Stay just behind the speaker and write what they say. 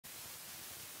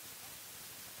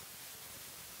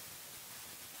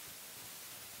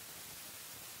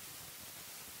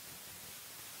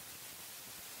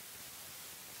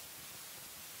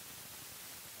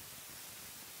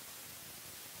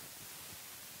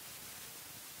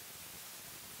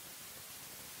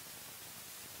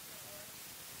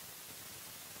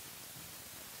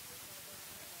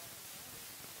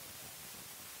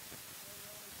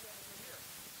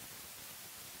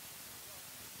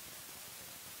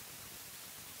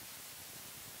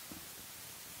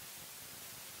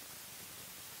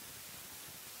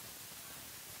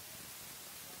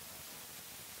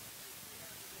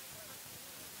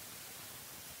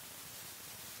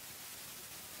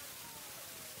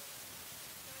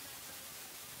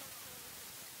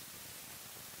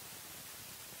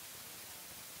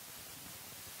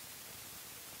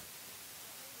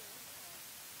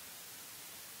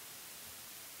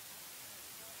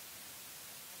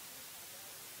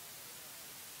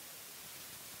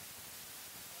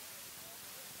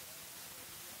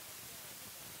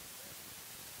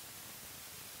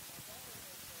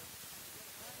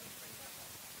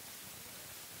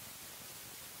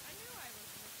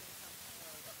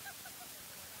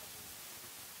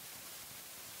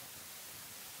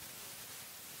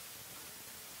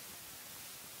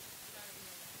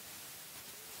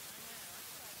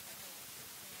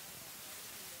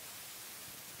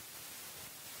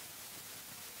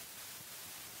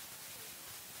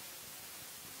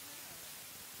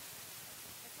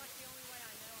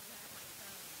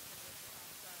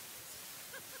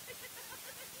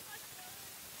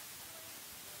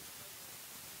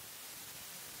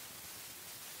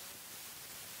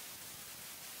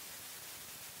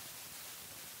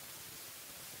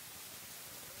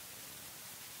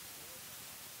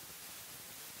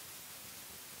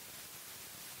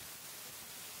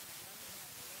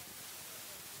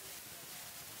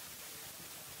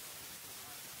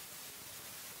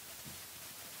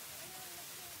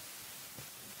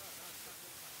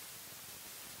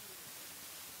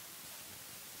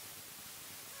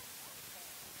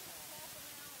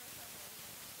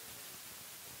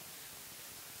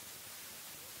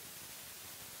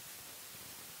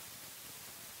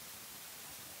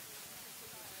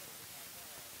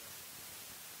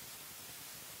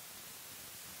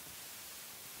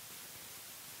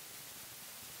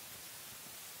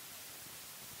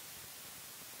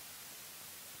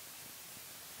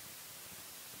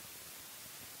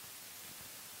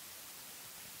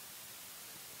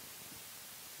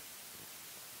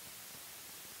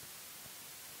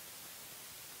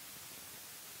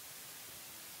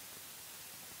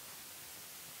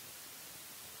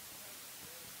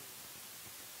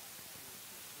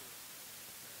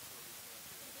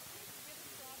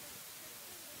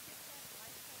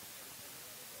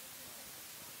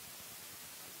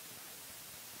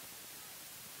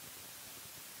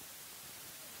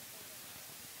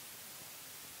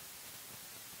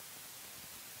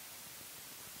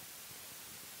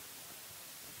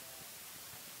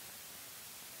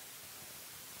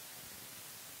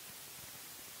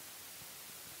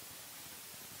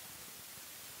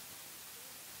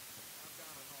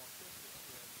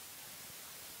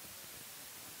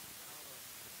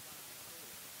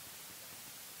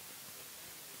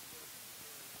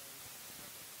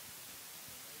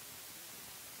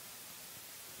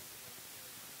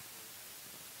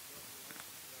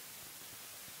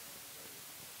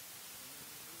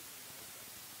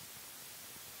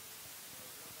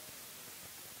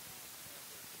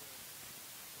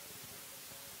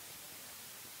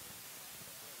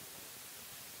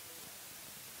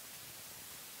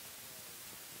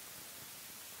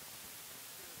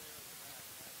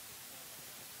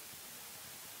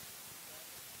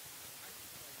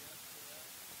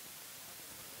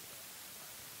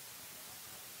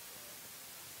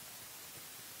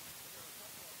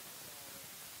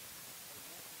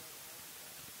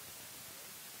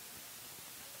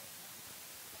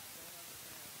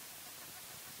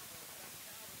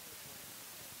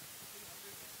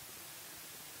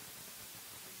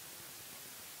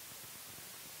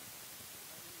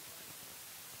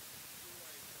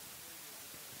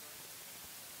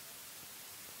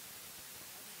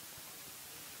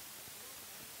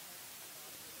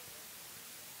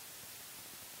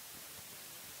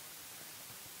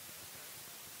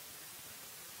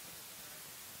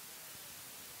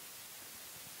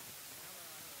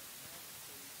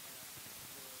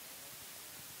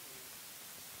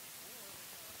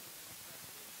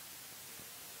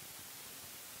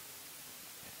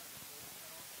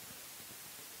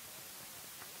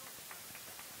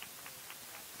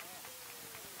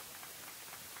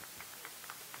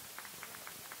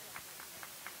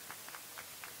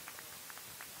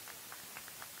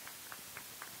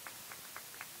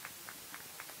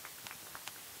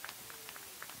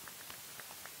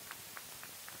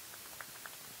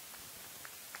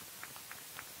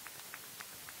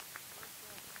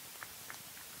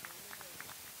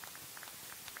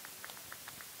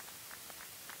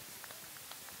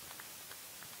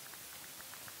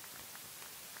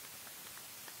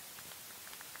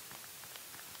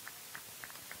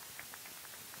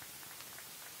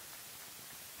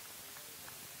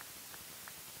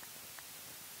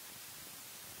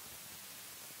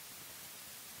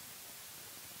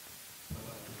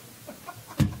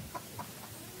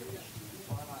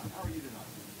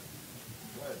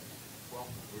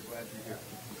Glad you're here.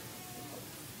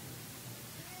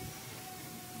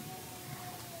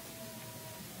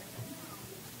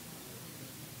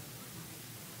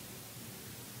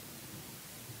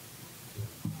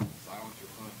 Silence your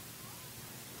phone.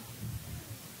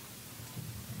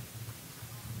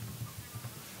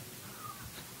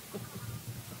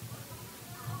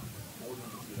 More than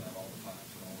do that all the time,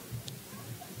 so don't worry.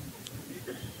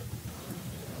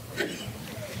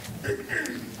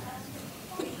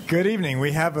 Good evening.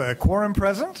 We have a quorum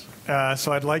present,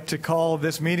 so I'd like to call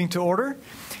this meeting to order.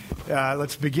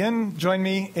 Let's begin. Join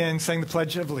me in saying the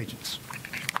Pledge of Allegiance.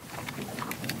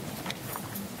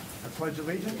 I pledge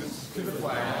allegiance to the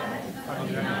flag of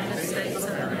the United States of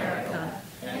America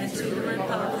and to the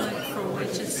republic for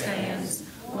which it stands,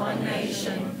 one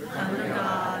nation, under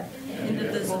God,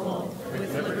 indivisible,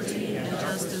 with liberty and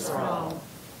justice for all.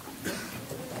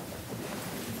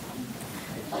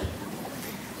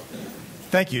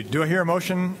 Thank you. Do I hear a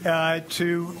motion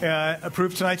to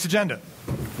approve tonight's agenda?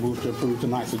 Move to approve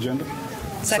tonight's agenda.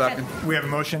 Second. We have a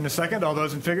motion and a second. All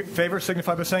those in favor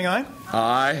signify by saying aye.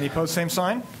 Aye. Any opposed, same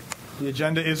sign. The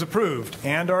agenda is approved.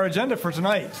 And our agenda for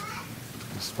tonight,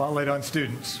 Spotlight on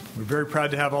Students. We're very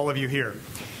proud to have all of you here.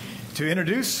 To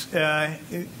introduce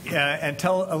and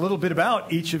tell a little bit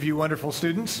about each of you wonderful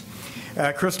students,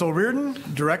 Crystal Reardon,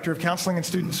 Director of Counseling and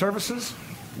Student Services,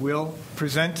 will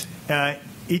present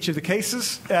each of the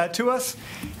cases to us,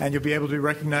 and you'll be able to be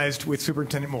recognized with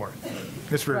Superintendent Moore.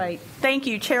 Ms. Reardon. Great. Thank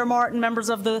you, Chair Martin, members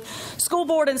of the school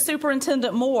board, and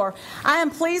Superintendent Moore. I am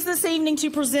pleased this evening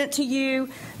to present to you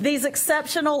these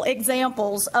exceptional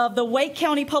examples of the Wake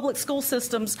County Public School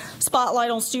System's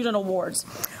Spotlight on Student Awards.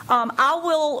 I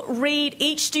will read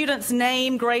each student's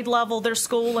name, grade level, their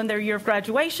school, and their year of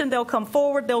graduation. They'll come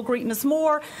forward, they'll greet Ms.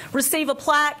 Moore, receive a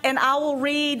plaque, and I will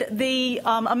read the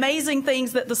amazing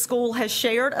things that the school has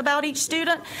shared about each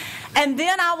student. And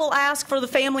then I will ask for the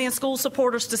family and school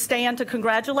supporters to stand to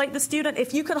congratulate the student.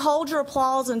 If you could hold your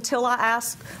applause until I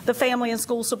ask the family and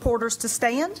school supporters to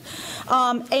stand.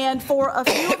 And for a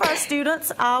few of our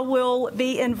students, I will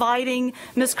be inviting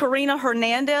Ms. Karina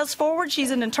Hernandez forward.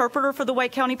 She's an interpreter for the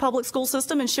Wake County Public School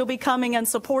System, and she'll be coming and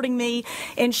supporting me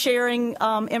in sharing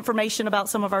information about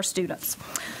some of our students.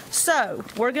 So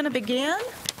we're going to begin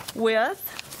with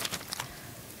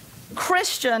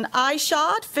Christian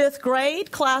Ishad, 5th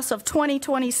grade, class of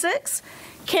 2026,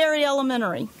 Cary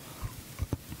Elementary.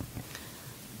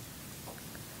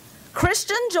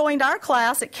 Christian joined our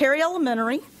class at Cary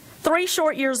Elementary 3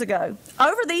 short years ago.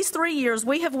 Over these 3 years,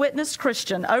 we have witnessed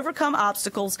Christian overcome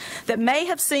obstacles that may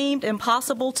have seemed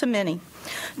impossible to many.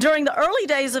 During the early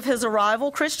days of his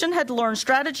arrival, Christian had learned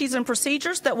strategies and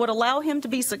procedures that would allow him to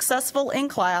be successful in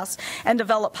class and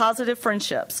develop positive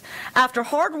friendships. After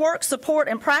hard work, support,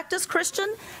 and practice,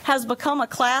 Christian has become a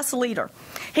class leader.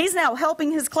 He's now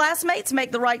helping his classmates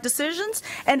make the right decisions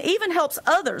and even helps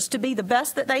others to be the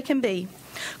best that they can be.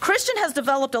 Christian has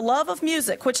developed a love of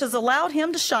music, which has allowed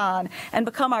him to shine and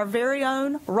become our very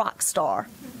own rock star.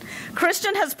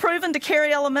 Christian has proven to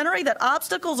Cary Elementary that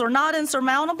obstacles are not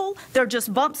insurmountable, they're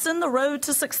just bumps in the road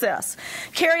to success.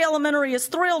 Cary Elementary is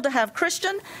thrilled to have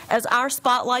Christian as our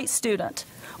Spotlight student.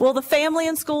 Will the family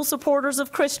and school supporters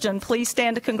of Christian please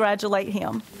stand to congratulate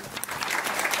him?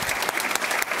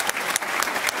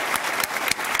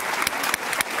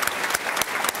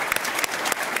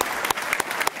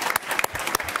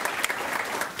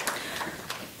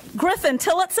 Griffin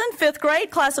Tillotson, 5th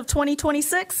grade, class of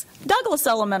 2026, Douglas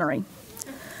Elementary.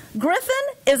 Griffin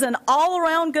is an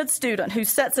all-around good student who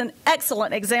sets an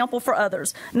excellent example for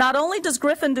others. Not only does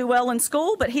Griffin do well in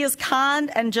school, but he is a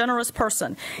kind and generous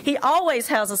person. He always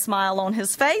has a smile on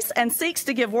his face and seeks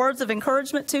to give words of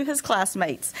encouragement to his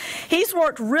classmates. He's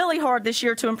worked really hard this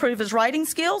year to improve his writing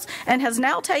skills and has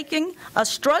now taken a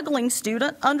struggling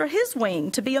student under his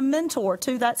wing to be a mentor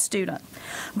to that student.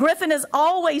 Griffin is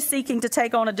always seeking to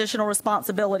take on additional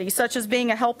responsibilities, such as being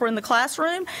a helper in the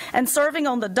classroom and serving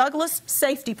on the Douglas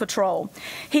Safety Patrol.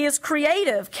 He is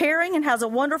creative, caring, and has a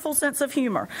wonderful sense of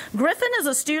humor. Griffin is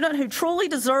a student who truly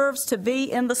deserves to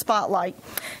be in the spotlight.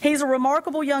 He's a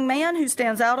remarkable young man who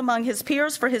stands out among his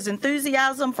peers for his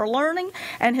enthusiasm for learning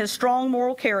and his strong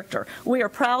moral character. We are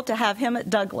proud to have him at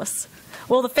Douglas.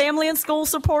 Will the family and school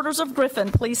supporters of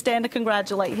Griffin please stand to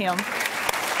congratulate him?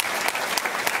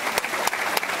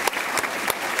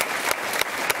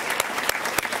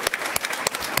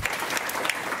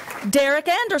 Derek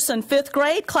Anderson, 5th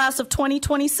grade, class of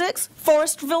 2026,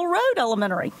 Forestville Road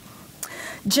Elementary.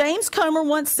 James Comer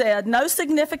once said, "No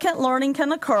significant learning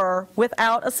can occur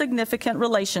without a significant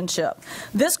relationship."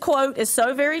 This quote is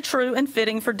so very true and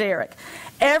fitting for Derek.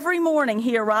 Every morning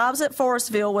he arrives at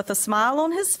Forestville with a smile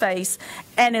on his face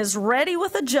and is ready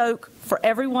with a joke for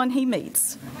everyone he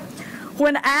meets.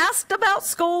 When asked about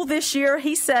school this year,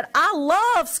 he said, "I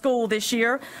love school this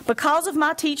year because of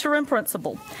my teacher and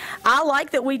principal. I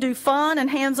like that we do fun and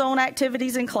hands-on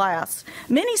activities in class.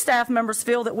 Many staff members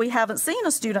feel that we haven't seen a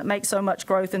student make so much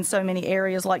growth in so many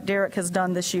areas like Derek has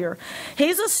done this year.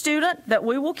 He's a student that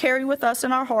we will carry with us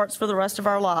in our hearts for the rest of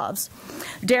our lives."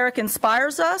 Derek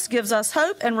inspires us, gives us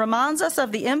hope, and reminds us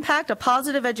of the impact a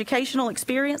positive educational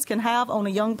experience can have on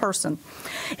a young person.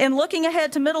 In looking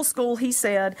ahead to middle school, he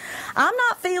said, "I'm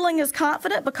not feeling as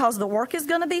confident because the work is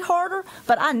going to be harder,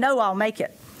 but I know I'll make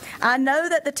it. I know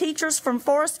that the teachers from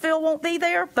Forestville won't be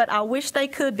there, but I wish they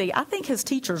could be." I think his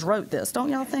teachers wrote this, don't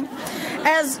y'all think?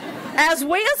 As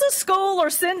we as a school are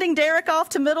sending Derek off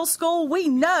to middle school, we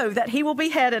know that he will be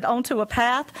headed onto a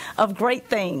path of great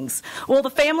things. Will the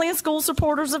family and school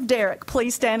supporters of Derek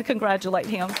please stand and congratulate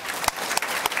him?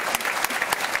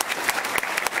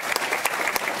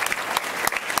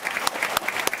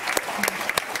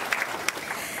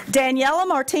 Daniela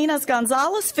Martinez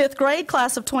Gonzalez, 5th grade,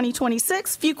 class of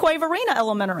 2026, Fuquay Varina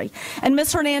Elementary. And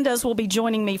Ms. Hernandez will be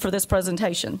joining me for this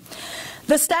presentation.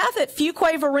 The staff at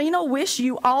Fuquay Varina wish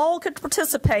you all could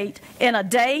participate in a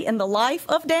day in the life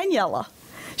of Daniela.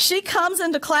 She comes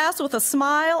into class with a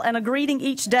smile and a greeting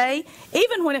each day,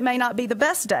 even when it may not be the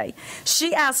best day.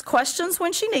 She asks questions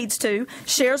when she needs to,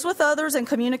 shares with others, and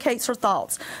communicates her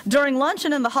thoughts. During lunch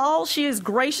and in the hall, she is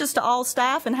gracious to all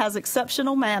staff and has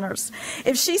exceptional manners.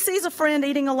 If she sees a friend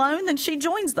eating alone, then she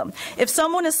joins them. If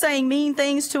someone is saying mean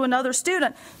things to another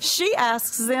student, she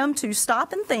asks them to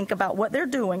stop and think about what they're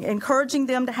doing, encouraging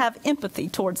them to have empathy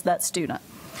towards that student.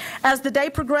 As the day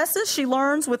progresses, she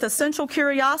learns with essential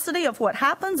curiosity of what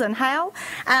happens and how,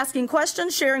 asking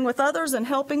questions, sharing with others, and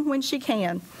helping when she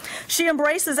can. She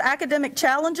embraces academic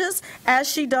challenges as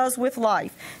she does with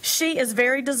life. She is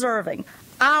very deserving.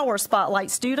 Our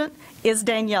spotlight student is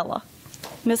Daniela.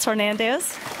 Ms.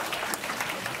 Hernandez.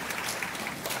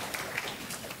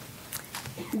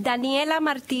 Daniela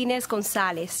Martínez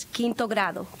González, 5º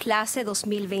grado, clase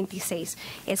 2026,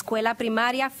 Escuela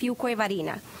Primaria Fuquay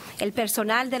Varina. El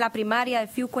personal de la primaria de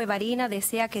Fuquay Varina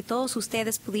desea que todos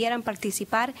ustedes pudieran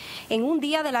participar en un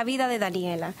día de la vida de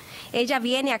Daniela. Ella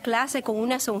viene a clase con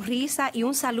una sonrisa y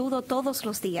un saludo todos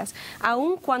los días,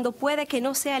 aun cuando puede que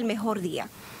no sea el mejor día.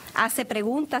 Hace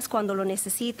preguntas cuando lo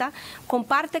necesita,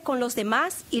 comparte con los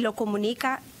demás y lo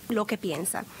comunica lo que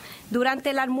piensa. Durante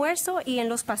el almuerzo y en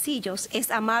los pasillos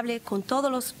es amable con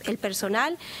todo el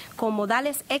personal con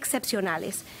modales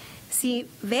excepcionales. Si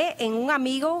ve en un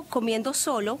amigo comiendo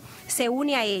solo, se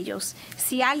une a ellos.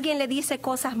 Si alguien le dice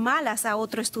cosas malas a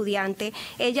otro estudiante,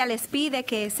 ella les pide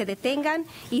que se detengan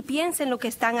y piensen lo que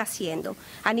están haciendo,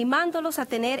 animándolos a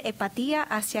tener empatía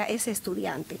hacia ese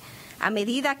estudiante. A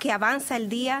medida que avanza el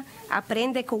día,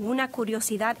 aprende con una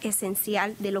curiosidad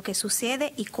esencial de lo que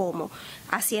sucede y cómo,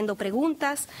 haciendo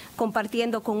preguntas,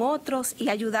 compartiendo con otros y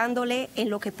ayudándole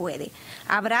en lo que puede.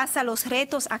 Abraza los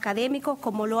retos académicos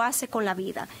como lo hace con la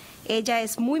vida. Ella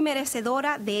es muy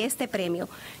merecedora de este premio.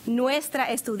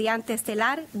 Nuestra estudiante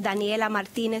estelar, Daniela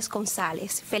Martínez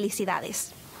González.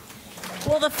 Felicidades.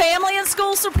 Will the family and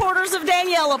school supporters of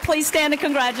Daniela please stand and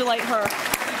congratulate her?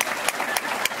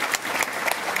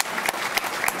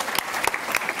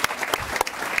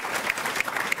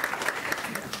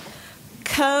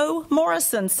 Co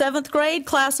Morrison, 7th grade,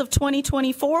 class of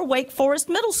 2024, Wake Forest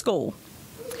Middle School.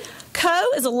 Co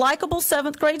is a likable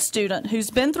 7th grade student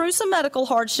who's been through some medical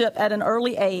hardship at an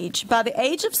early age. By the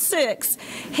age of 6,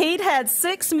 he'd had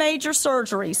 6 major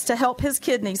surgeries to help his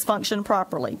kidneys function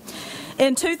properly.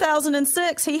 In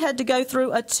 2006, he had to go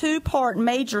through a 2-part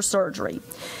major surgery.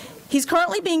 He's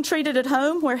currently being treated at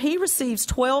home where he receives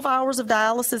 12 hours of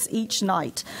dialysis each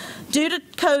night. Due to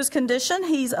Co's condition,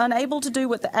 he's unable to do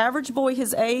what the average boy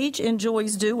his age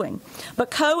enjoys doing.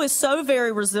 But Co is so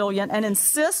very resilient and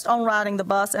insists on riding the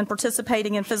bus and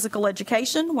participating in physical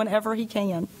education whenever he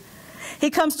can. He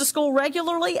comes to school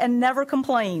regularly and never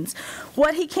complains.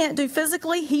 What he can't do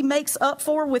physically, he makes up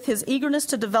for with his eagerness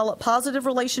to develop positive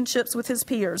relationships with his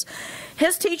peers.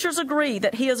 His teachers agree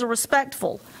that he is a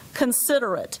respectful,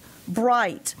 considerate,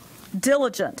 bright,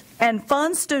 diligent, and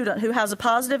fun student who has a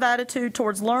positive attitude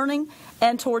towards learning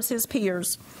and towards his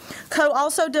peers. Co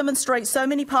also demonstrates so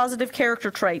many positive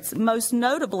character traits, most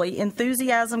notably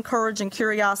enthusiasm, courage, and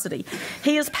curiosity.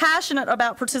 He is passionate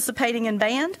about participating in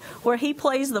band, where he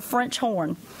plays the French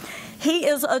horn. He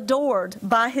is adored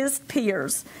by his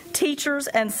peers, teachers,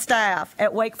 and staff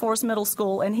at Wake Forest Middle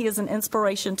School, and he is an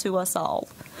inspiration to us all.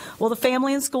 Will the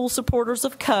family and school supporters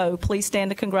of Coe please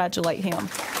stand to congratulate him?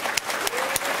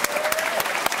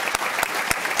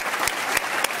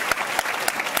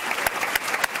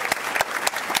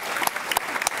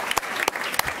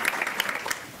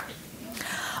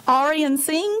 Arian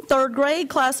Singh, 3rd grade,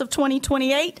 class of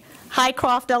 2028,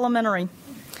 Highcroft Elementary.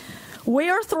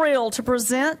 We are thrilled to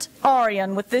present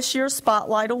Arian with this year's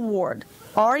Spotlight Award.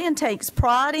 Arian takes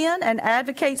pride in and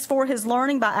advocates for his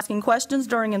learning by asking questions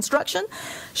during instruction,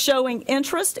 showing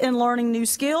interest in learning new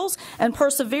skills, and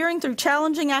persevering through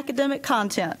challenging academic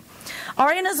content.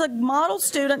 Arian is a model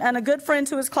student and a good friend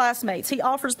to his classmates. He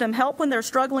offers them help when they're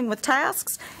struggling with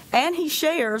tasks, and he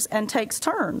shares and takes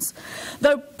turns.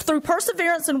 Though through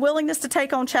perseverance and willingness to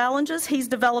take on challenges, he's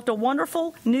developed a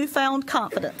wonderful newfound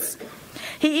confidence.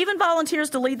 He even volunteers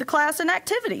to lead the class in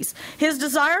activities. His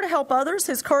desire to help others,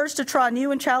 his courage to try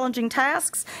new and challenging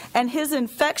tasks, and his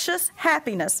infectious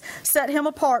happiness set him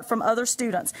apart from other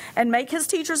students and make his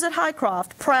teachers at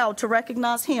Highcroft proud to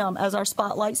recognize him as our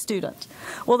Spotlight student.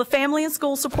 Will the family and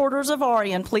school supporters of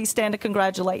Arian please stand to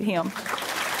congratulate him?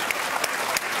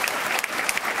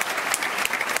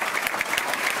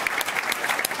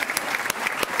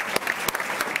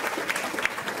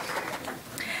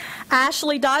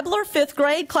 Ashley Deibler, 5th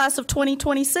grade, class of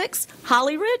 2026,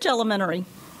 Holly Ridge Elementary.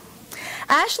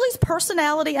 Ashley's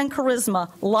personality and charisma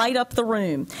light up the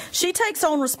room. She takes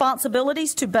on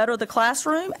responsibilities to better the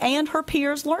classroom and her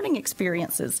peers' learning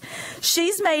experiences.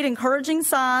 She's made encouraging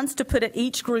signs to put at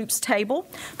each group's table,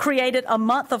 created a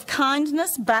month of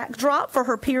kindness backdrop for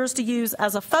her peers to use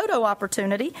as a photo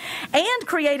opportunity, and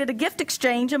created a gift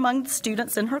exchange among the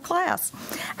students in her class.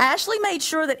 Ashley made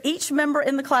sure that each member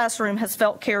in the classroom has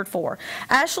felt cared for.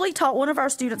 Ashley taught one of our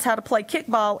students how to play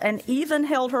kickball and even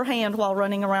held her hand while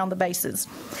running around the bases.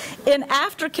 In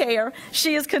aftercare,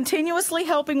 she is continuously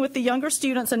helping with the younger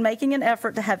students and making an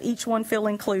effort to have each one feel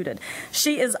included.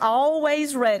 She is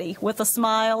always ready with a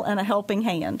smile and a helping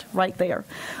hand right there.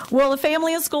 Will the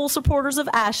family and school supporters of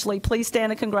Ashley please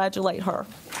stand and congratulate her?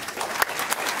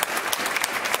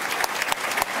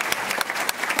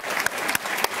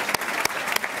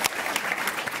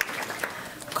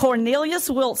 Cornelius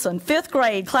Wilson, 5th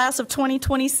grade, class of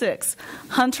 2026,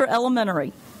 Hunter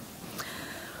Elementary.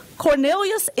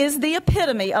 Cornelius is the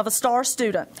epitome of a star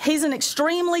student. He's an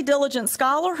extremely diligent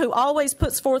scholar who always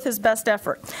puts forth his best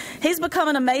effort. He's become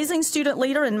an amazing student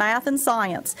leader in math and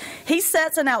science. He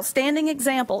sets an outstanding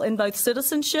example in both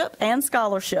citizenship and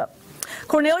scholarship.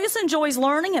 Cornelius enjoys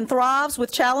learning and thrives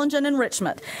with challenge and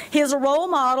enrichment. He is a role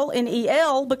model in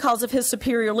EL because of his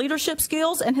superior leadership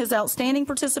skills and his outstanding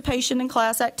participation in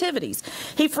class activities.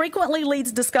 He frequently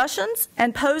leads discussions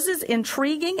and poses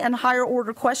intriguing and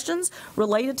higher-order questions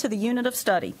related to the unit of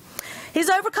study. He's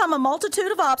overcome a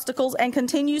multitude of obstacles and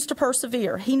continues to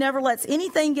persevere. He never lets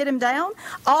anything get him down,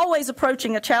 always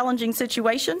approaching a challenging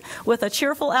situation with a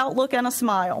cheerful outlook and a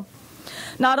smile.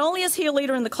 Not only is he a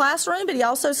leader in the classroom, but he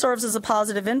also serves as a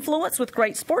positive influence with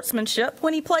great sportsmanship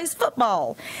when he plays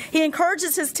football. He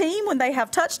encourages his team when they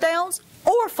have touchdowns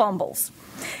or fumbles.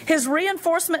 His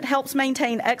reinforcement helps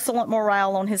maintain excellent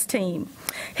morale on his team.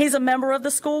 He's a member of the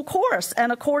school chorus,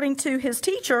 and according to his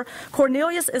teacher,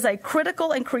 Cornelius is a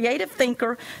critical and creative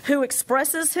thinker who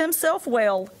expresses himself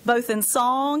well, both in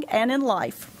song and in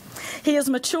life. He is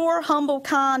mature, humble,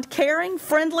 kind, caring,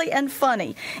 friendly, and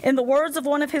funny. In the words of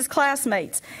one of his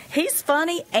classmates, he's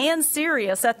funny and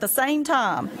serious at the same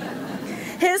time.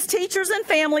 His teachers and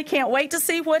family can't wait to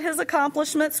see what his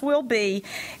accomplishments will be,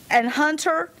 and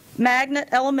Hunter Magnet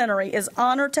Elementary is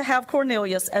honored to have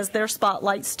Cornelius as their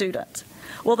Spotlight student.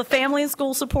 Will the family and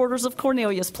school supporters of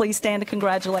Cornelius please stand to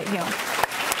congratulate him?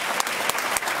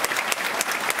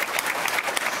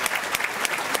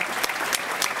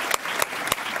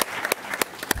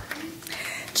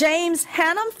 James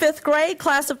Hannum, 5th grade,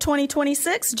 class of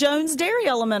 2026, Jones Dairy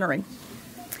Elementary.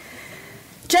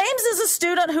 James is a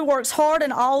student who works hard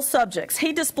in all subjects.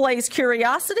 He displays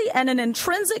curiosity and an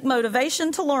intrinsic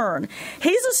motivation to learn.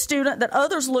 He's a student that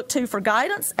others look to for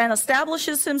guidance and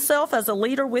establishes himself as a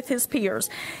leader with his peers.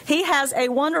 He has a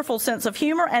wonderful sense of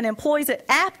humor and employs it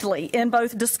aptly in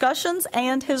both discussions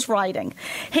and his writing.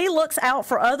 He looks out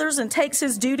for others and takes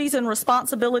his duties and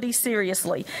responsibilities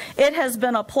seriously. It has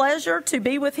been a pleasure to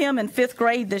be with him in 5th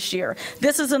grade this year.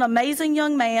 This is an amazing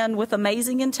young man with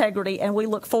amazing integrity, and we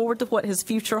look forward to what his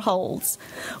future holds.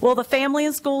 Will the family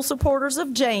and school supporters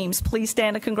of James please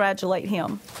stand to congratulate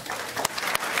him?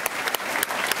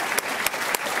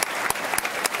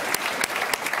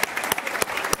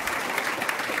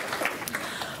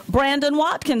 Brandon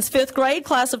Watkins, 5th grade,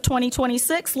 class of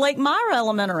 2026, Lake Myra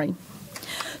Elementary.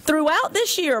 Throughout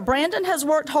this year, Brandon has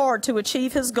worked hard to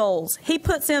achieve his goals. He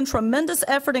puts in tremendous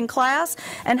effort in class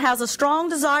and has a strong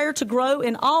desire to grow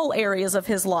in all areas of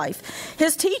his life.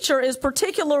 His teacher is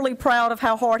particularly proud of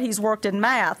how hard he's worked in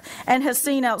math and has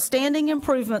seen outstanding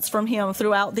improvements from him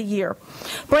throughout the year.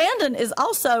 Brandon is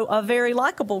also a very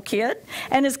likable kid,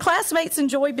 and his classmates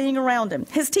enjoy being around him.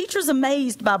 His teacher's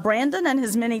amazed by Brandon and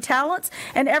his many talents,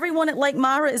 and everyone at Lake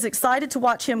Myra is excited to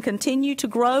watch him continue to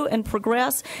grow and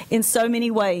progress in so many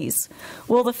ways.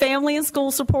 Will the family and school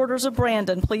supporters of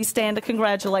Brandon please stand to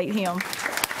congratulate him?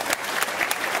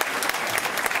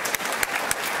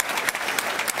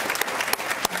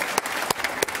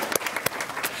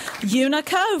 Una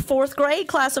Coe, 4th grade,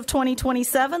 class of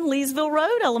 2027, Leesville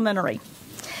Road Elementary.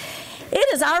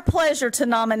 It is our pleasure to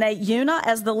nominate Una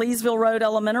as the Leesville Road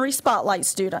Elementary Spotlight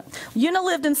student. Una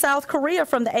lived in South Korea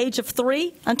from the age of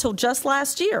 3 until just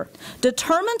last year.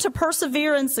 Determined to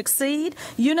persevere and succeed,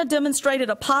 Una demonstrated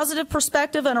a positive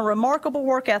perspective and a remarkable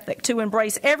work ethic to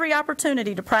embrace every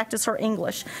opportunity to practice her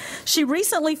English. She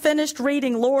recently finished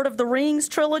reading Lord of the Rings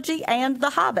trilogy and The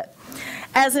Hobbit.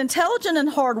 As intelligent and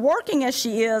hardworking as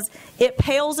she is, it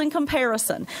pales in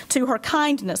comparison to her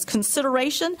kindness,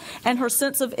 consideration, and her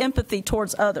sense of empathy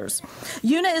towards others.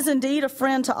 Una is indeed a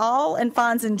friend to all and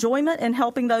finds enjoyment in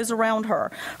helping those around her.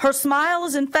 Her smile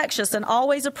is infectious and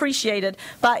always appreciated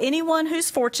by anyone who's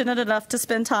fortunate enough to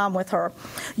spend time with her.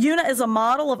 Una is a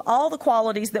model of all the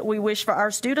qualities that we wish for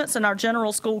our students and our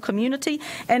general school community,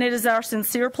 and it is our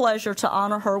sincere pleasure to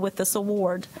honor her with this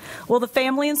award. Will the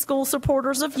family and school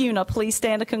supporters of Una please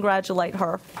stand to congratulate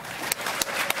her?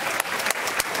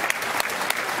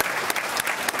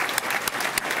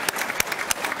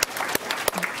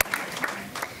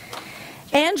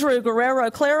 Andrew Guerrero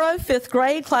Claro, 5th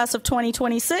grade, class of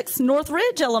 2026, North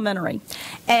Ridge Elementary.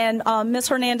 And Ms.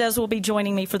 Hernandez will be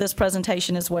joining me for this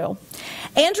presentation as well.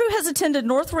 Andrew has attended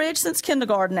North Ridge since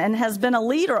kindergarten and has been a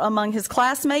leader among his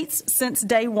classmates since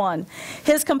day one.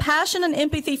 His compassion and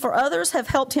empathy for others have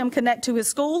helped him connect to his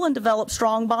school and develop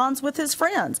strong bonds with his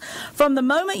friends. From the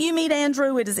moment you meet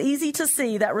Andrew, it is easy to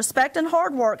see that respect and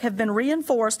hard work have been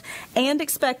reinforced and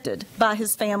expected by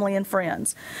his family and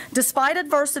friends. Despite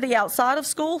adversity outside of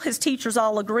school, his teachers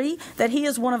all agree that he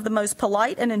is one of the most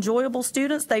polite and enjoyable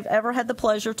students they've ever had the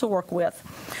pleasure to work with.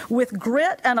 With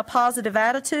grit and a positive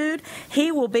attitude,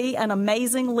 he will be an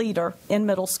amazing leader in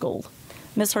middle school.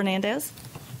 Ms. Hernandez?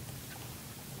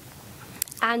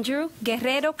 Andrew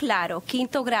Guerrero Claro,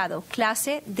 5º grado,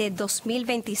 clase de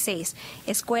 2026,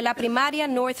 escuela primaria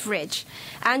North Ridge.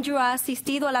 Andrew ha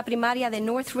asistido a la primaria de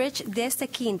North Ridge desde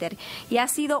kinder y ha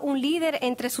sido un líder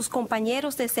entre sus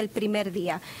compañeros desde el primer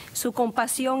día. Su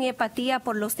compasión y empatía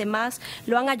por los demás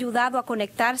lo han ayudado a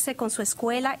conectarse con su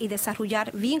escuela y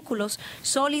desarrollar vínculos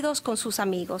sólidos con sus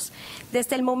amigos.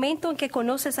 Desde el momento en que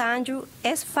conoces a Andrew,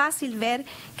 es fácil ver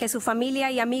que su familia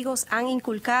y amigos han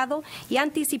inculcado y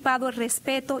anticipado el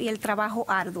respeto y el trabajo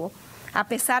arduo. A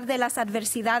pesar de las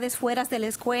adversidades fuera de la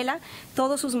escuela,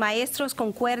 todos sus maestros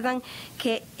concuerdan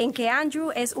en que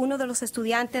Andrew es uno de los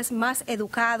estudiantes más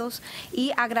educados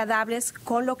y agradables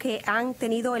con lo que han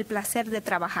tenido el placer de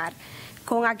trabajar.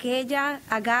 Con aquella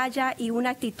agallas y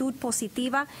una actitud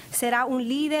positiva, será un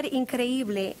líder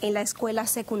increíble en la escuela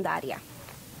secundaria.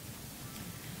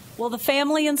 Will the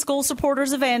family and school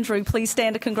supporters of Andrew please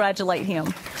stand to congratulate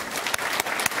him?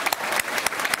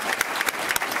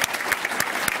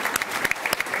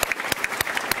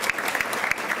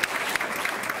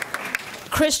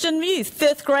 Christian Youth,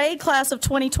 5th grade, class of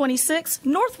 2026,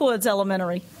 Northwoods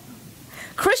Elementary.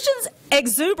 Christian's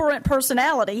exuberant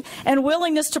personality and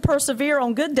willingness to persevere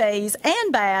on good days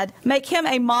and bad make him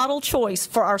a model choice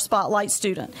for our Spotlight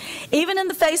student. Even in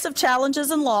the face of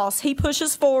challenges and loss, he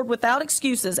pushes forward without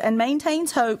excuses and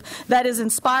maintains hope that is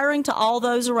inspiring to all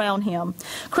those around him.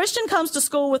 Christian comes to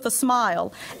school with a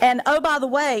smile, and oh, by the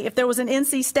way, if there was an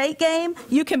NC State game,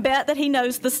 you can bet that he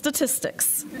knows the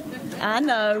statistics. I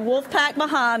know, Wolfpack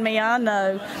behind me, I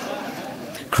know.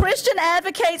 Christian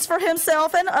advocates for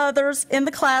himself and others in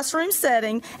the classroom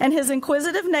setting, and his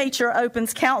inquisitive nature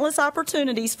opens countless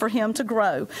opportunities for him to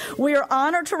grow. We are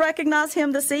honored to recognize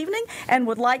him this evening and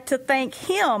would like to thank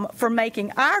him for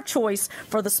making our choice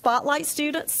for the Spotlight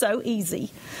student so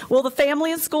easy. Will the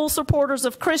family and school supporters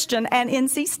of Christian and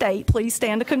NC State please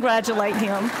stand to congratulate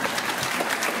him?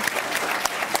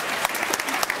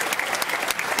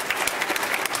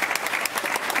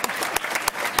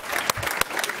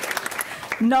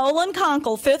 Nolan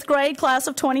Conkle, 5th grade, class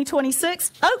of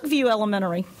 2026, Oakview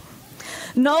Elementary.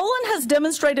 Nolan has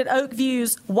demonstrated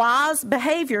Oakview's wise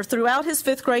behavior throughout his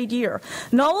 5th grade year.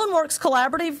 Nolan works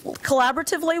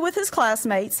collaboratively with his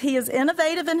classmates. He is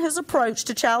innovative in his approach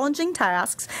to challenging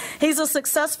tasks. He's a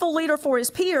successful leader for his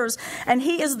peers, and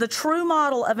he is the true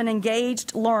model of an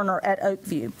engaged learner at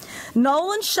Oakview.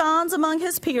 Nolan shines among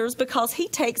his peers because he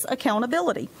takes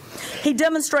accountability. He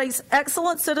demonstrates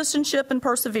excellent citizenship and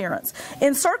perseverance.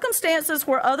 In circumstances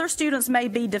where other students may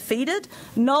be defeated,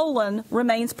 Nolan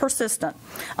remains persistent.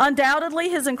 Undoubtedly,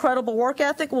 his incredible work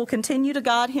ethic will continue to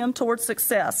guide him towards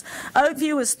success.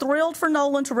 Oakview is thrilled for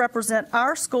Nolan to represent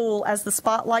our school as the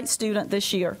Spotlight student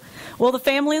this year. Will the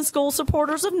family and school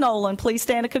supporters of Nolan please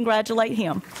stand to congratulate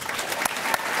him?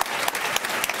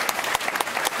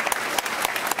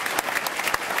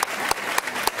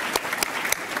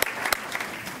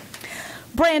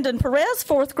 Brandon Perez,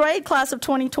 4th grade, class of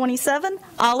 2027,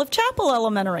 Olive Chapel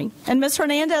Elementary. And Ms.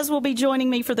 Hernandez will be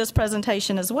joining me for this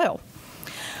presentation as well.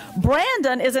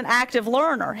 Brandon is an active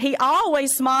learner. He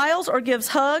always smiles or gives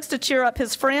hugs to cheer up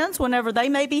his friends whenever they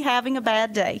may be having a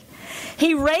bad day.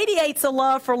 He radiates a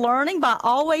love for learning by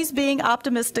always being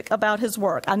optimistic about his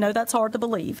work. I know that's hard to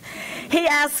believe. He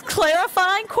asks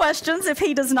clarifying questions if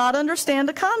he does not understand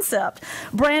a concept.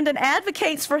 Brandon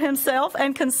advocates for himself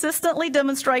and consistently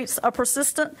demonstrates a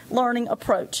persistent learning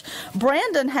approach.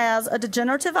 Brandon has a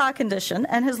degenerative eye condition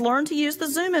and has learned to use the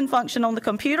zoom-in function on the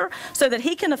computer so that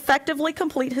he can effectively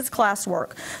complete his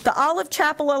classwork. The Olive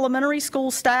Chapel Elementary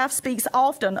School staff speaks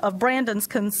often of Brandon's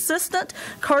consistent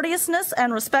courteousness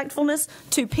and respectfulness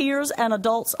to peers and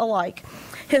adults alike.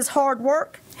 His hard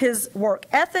work, his work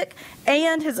ethic,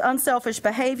 and his unselfish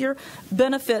behavior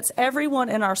benefits everyone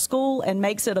in our school and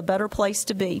makes it a better place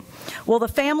to be. Will the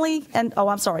family and,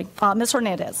 Ms.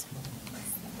 Hernandez.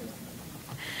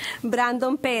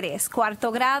 Brandon Pérez,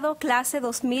 4º grado, clase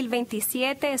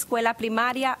 2027, escuela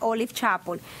primaria Olive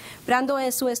Chapel. Brandon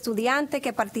es un estudiante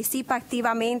que participa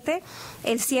activamente.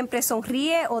 Él siempre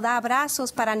sonríe o da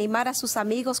abrazos para animar a sus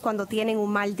amigos cuando tienen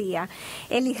un mal día.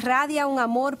 Él irradia un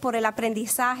amor por el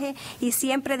aprendizaje y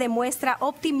siempre demuestra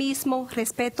optimismo,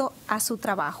 respeto a su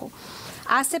trabajo.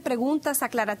 Hace preguntas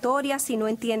aclaratorias si no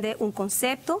entiende un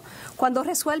concepto. Cuando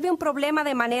resuelve un problema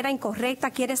de manera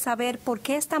incorrecta, quiere saber por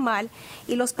qué está mal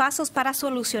y los pasos para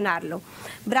solucionarlo.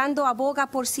 Brando aboga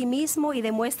por sí mismo y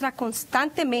demuestra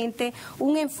constantemente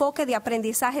un enfoque de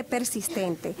aprendizaje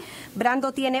persistente.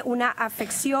 Brando tiene una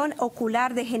afección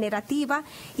ocular degenerativa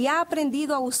y ha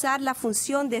aprendido a usar la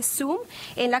función de Zoom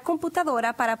en la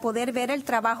computadora para poder ver el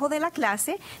trabajo de la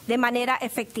clase de manera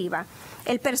efectiva.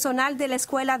 El personal de la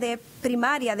escuela de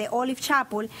primaria de Olive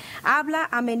Chapel habla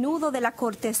a menudo de la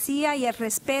cortesía y el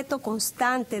respeto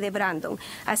constante de Brandon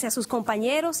hacia sus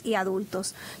compañeros y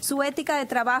adultos. Su ética de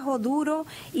trabajo duro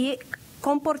y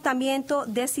comportamiento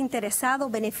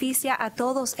desinteresado beneficia a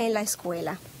todos en la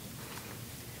escuela.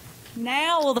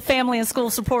 Now will the family and school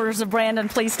supporters of Brandon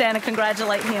please stand and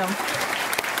congratulate him.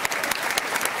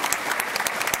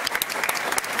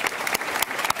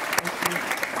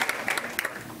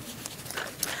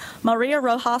 Maria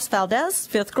Rojas Valdez,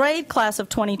 5th grade, class of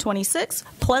 2026,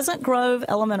 Pleasant Grove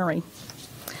Elementary.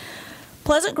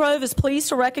 Pleasant Grove is pleased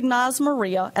to recognize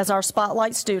Maria as our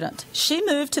Spotlight student. She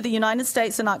moved to the United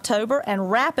States in October and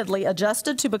rapidly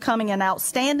adjusted to becoming an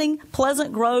outstanding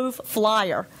Pleasant Grove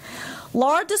flyer.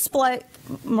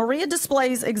 Maria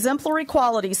displays exemplary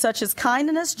qualities such as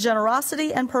kindness,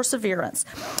 generosity, and perseverance.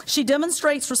 She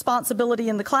demonstrates responsibility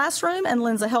in the classroom and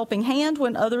lends a helping hand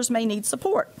when others may need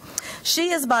support.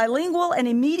 She is bilingual and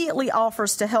immediately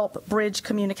offers to help bridge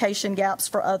communication gaps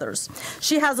for others.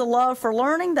 She has a love for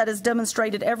learning that is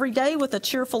demonstrated every day with a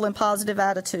cheerful and positive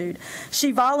attitude.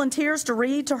 She volunteers to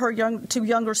read to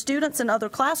younger students in other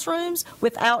classrooms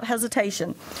without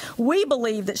hesitation. We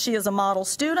believe that she is a model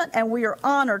student, and we are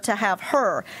honored to have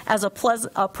her as a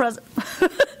present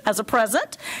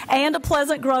and a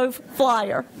Pleasant Grove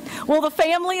flyer. Will the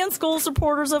family and school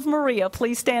supporters of Maria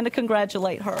please stand to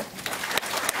congratulate her?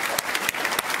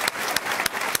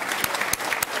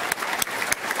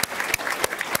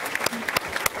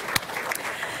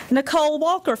 Nicole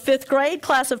Walker, 5th grade,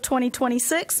 class of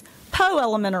 2026, Poe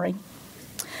Elementary.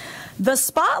 The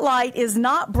spotlight is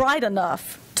not bright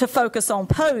enough to focus on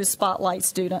Poe's Spotlight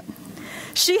student.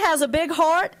 She has a big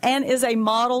heart and is a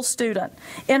model student.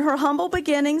 In her humble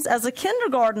beginnings as a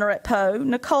kindergartner at Poe,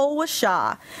 Nicole was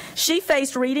shy. She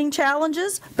faced reading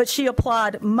challenges, but she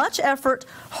applied much effort,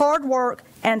 hard work,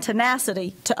 and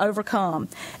tenacity to overcome.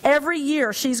 Every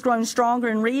year, she's grown stronger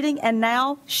in reading, and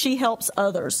now she helps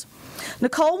others.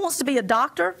 Nicole wants to be a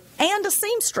doctor and a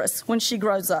seamstress when she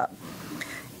grows up.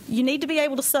 You need to be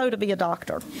able to sew to be a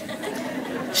doctor.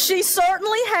 She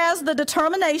certainly has the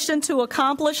determination to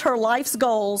accomplish her life's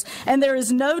goals, and there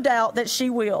is no doubt that she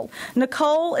will.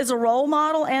 Nicole is a role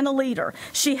model and a leader.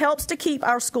 She helps to keep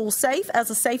our school safe as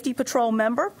a safety patrol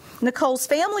member. Nicole's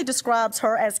family describes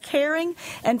her as caring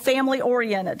and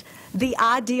family-oriented, the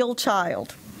ideal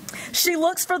child. She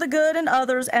looks for the good in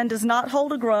others and does not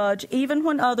hold a grudge, even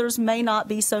when others may not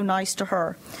be so nice to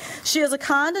her. She is a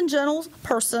kind and gentle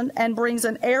person and brings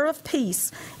an air of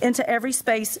peace into every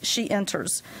space she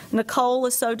enters. Nicole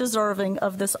is so deserving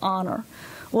of this honor.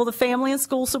 Will the family and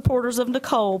school supporters of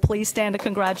Nicole please stand to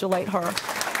congratulate her?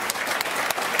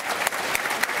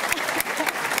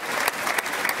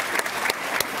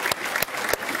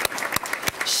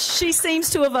 She seems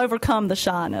to have overcome the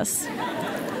shyness.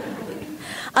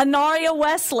 Anaria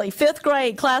Wesley, 5th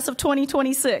grade, class of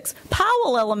 2026,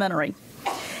 Powell Elementary.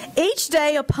 Each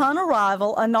day upon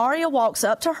arrival, Anaria walks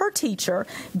up to her teacher,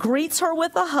 greets her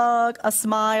with a hug, a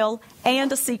smile, and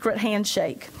a secret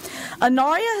handshake.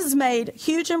 Anaria has made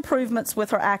huge improvements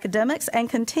with her academics and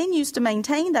continues to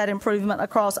maintain that improvement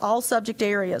across all subject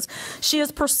areas. She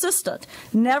is persistent,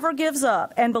 never gives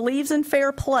up, and believes in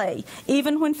fair play,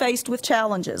 even when faced with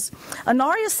challenges.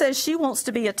 Anaria says she wants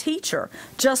to be a teacher,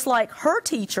 just like her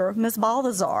teacher, Ms.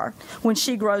 Balthazar, when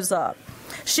she grows up.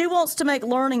 She wants to make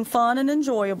learning fun and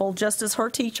enjoyable, just as her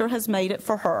teacher has made it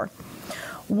for her.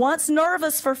 Once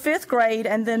nervous for 5th grade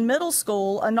and then middle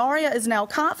school, Anaria is now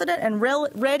confident and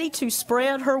ready to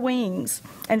spread her wings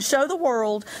and show the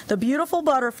world the beautiful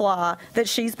butterfly that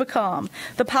she's become.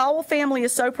 The Powell family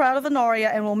is so proud of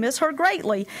Anaria and will miss her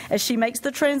greatly as she makes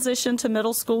the transition to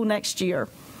middle school next year.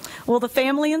 Will the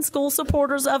family and school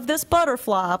supporters of this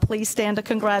butterfly please stand to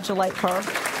congratulate her?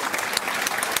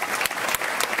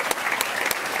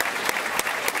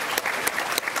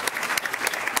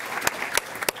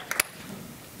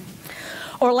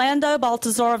 Orlando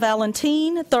Baltazar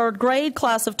Valentin, 3rd grade,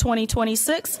 class of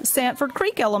 2026, Sanford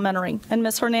Creek Elementary. And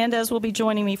Ms. Hernandez will be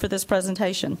joining me for this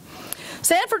presentation.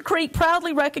 Sanford Creek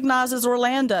proudly recognizes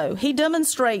Orlando. He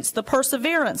demonstrates the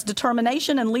perseverance,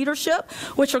 determination, and leadership,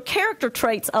 which are character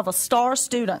traits of a star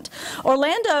student.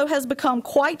 Orlando has become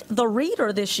quite the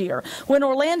reader this year. When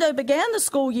Orlando began the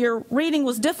school year, reading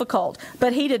was difficult,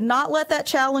 but he did not let that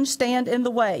challenge stand in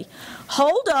the way.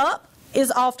 Hold up is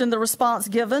often the response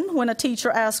given when a teacher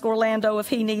asks Orlando if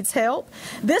he needs help.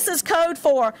 This is code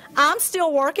for, I'm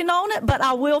still working on it, but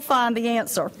I will find the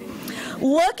answer.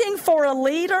 Looking for a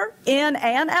leader in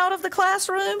and out of the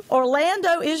classroom,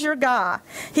 Orlando is your guy.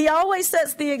 He always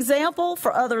sets the example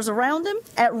for others around him.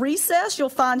 At recess, you'll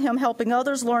find him helping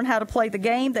others learn how to play the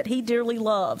game that he dearly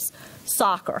loves,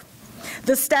 soccer.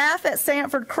 The staff at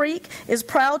Sanford Creek is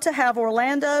proud to have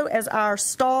Orlando as our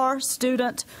star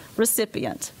student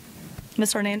recipient.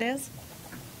 Ms. Hernandez.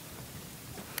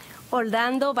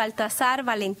 Orlando Baltazar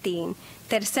Valentín,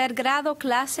 3er grado,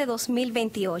 clase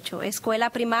 2028, Escuela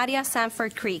Primaria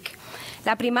Sanford Creek.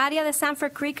 La primaria de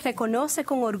Sanford Creek reconoce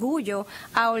con orgullo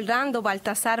a Orlando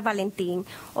Baltazar Valentín.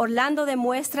 Orlando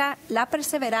demuestra la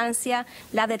perseverancia,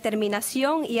 la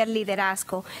determinación y el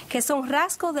liderazgo, que son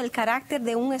rasgos del carácter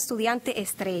de un estudiante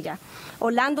estrella.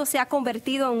 Orlando se ha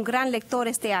convertido en un gran lector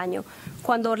este año.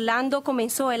 Cuando Orlando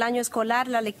comenzó el año escolar,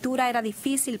 la lectura era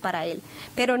difícil para él,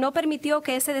 pero no permitió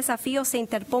que ese desafío se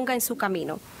interponga en su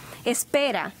camino.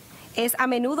 Espera es a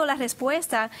menudo la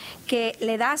respuesta que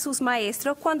le da a sus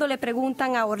maestros cuando le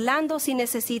preguntan a Orlando si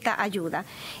necesita ayuda.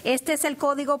 Este es el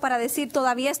código para decir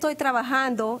todavía estoy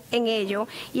trabajando en ello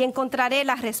y encontraré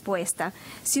la respuesta.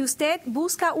 Si usted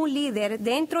busca un líder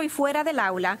dentro y fuera del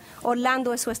aula,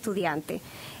 Orlando es su estudiante.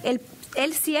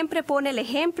 Él siempre pone el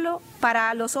ejemplo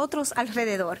para los otros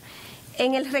alrededor.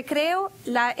 En el recreo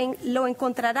lo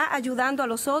encontrará ayudando a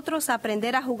los otros a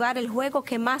aprender a jugar el juego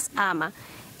que más ama,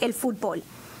 el fútbol.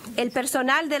 El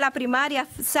personal de la primaria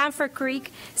Sanford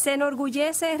Creek se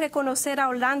enorgullece de reconocer a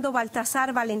Orlando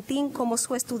Baltazar Valentín como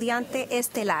su estudiante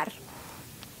estelar.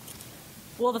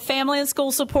 Will the family and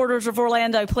school supporters of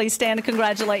Orlando please stand to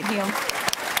congratulate him?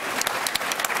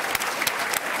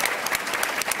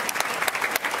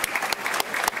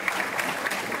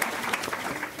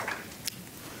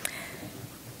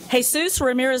 Jesus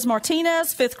Ramirez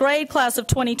Martinez, 5th grade, class of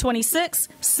 2026,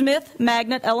 Smith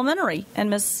Magnet Elementary. And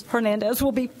Ms. Hernandez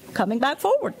will be coming back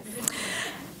forward.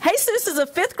 Jesus is a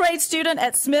 5th grade student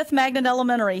at Smith Magnet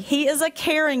Elementary. He is a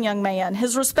caring young man.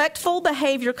 His respectful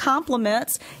behavior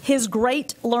complements his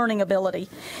great learning ability.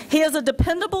 He is a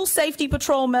dependable safety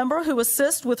patrol member who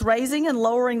assists with raising and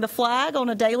lowering the flag on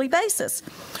a daily basis.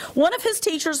 One of his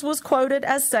teachers was quoted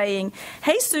as saying,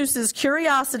 "Jesus's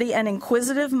curiosity and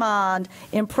inquisitive mind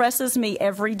impresses me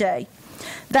every day."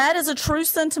 That is a true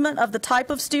sentiment of the type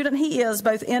of student he is,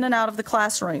 both in and out of the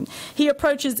classroom. He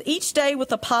approaches each day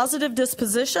with a positive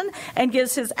disposition and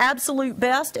gives his absolute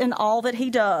best in all that he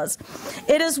does.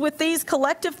 It is with these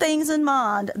collective things in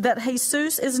mind that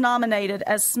Jesus is nominated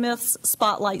as Smith's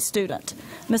Spotlight Student.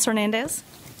 Ms. Hernandez?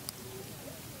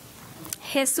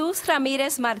 Jesús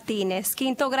Ramírez Martínez,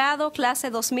 quinto grado, clase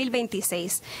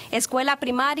 2026, escuela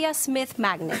primaria Smith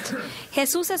Magnet.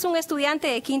 Jesús es un estudiante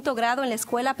de quinto grado en la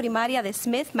escuela primaria de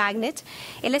Smith Magnet.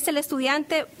 Él es el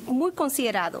estudiante muy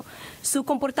considerado. Su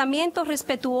comportamiento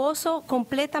respetuoso,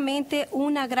 completamente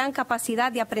una gran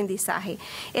capacidad de aprendizaje.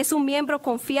 Es un miembro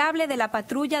confiable de la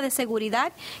patrulla de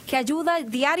seguridad que ayuda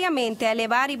diariamente a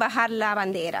elevar y bajar la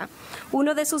bandera.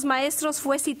 Uno de sus maestros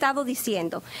fue citado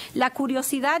diciendo: "La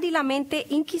curiosidad y la mente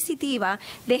inquisitiva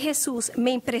de Jesús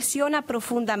me impresiona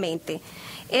profundamente".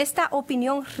 Esta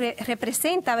opinión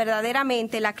representa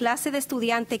verdaderamente la clase de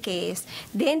estudiante que es,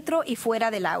 dentro y fuera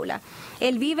del aula.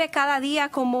 Él vive cada día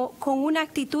con una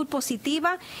actitud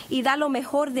positiva y da lo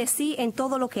mejor de sí en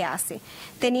todo lo que hace.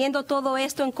 Teniendo todo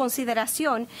esto en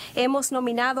consideración, hemos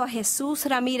nominado a Jesús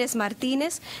Ramírez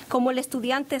Martínez como el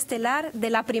estudiante estelar de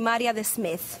la primaria de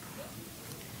Smith.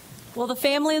 Will the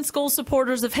family and school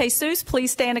supporters of Jesus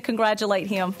please stand and congratulate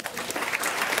him?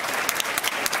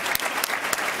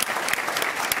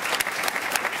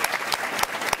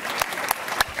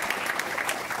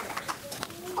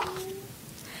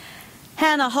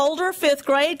 Hannah Holder, 5th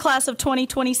grade, class of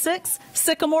 2026,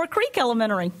 Sycamore Creek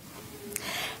Elementary.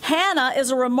 Hannah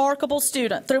is a remarkable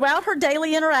student. Throughout her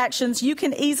daily interactions, you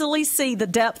can easily see the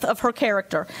depth of her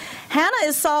character. Hannah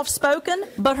is soft-spoken,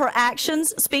 but her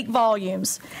actions speak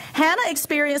volumes. Hannah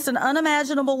experienced an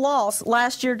unimaginable loss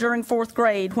last year during 4th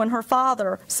grade when her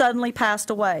father suddenly passed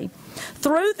away.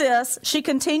 Through this, she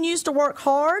continues to work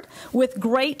hard with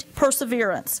great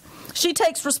perseverance. She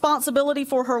takes responsibility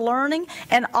for her learning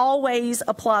and always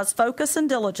applies focus and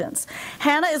diligence.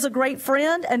 Hannah is a great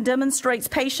friend and demonstrates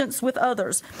patience with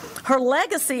others. Her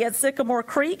legacy at Sycamore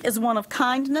Creek is one of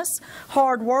kindness,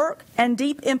 hard work, and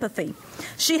deep empathy.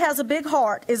 She has a big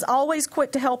heart, is always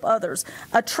quick to help others,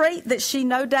 a trait that she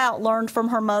no doubt learned from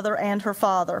her mother and her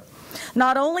father.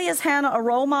 Not only is Hannah a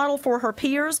role model for her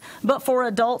peers, but for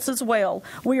adults as well.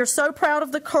 We are so proud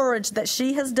of the courage that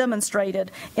she has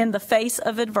demonstrated in the face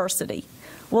of adversity.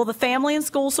 Will the family and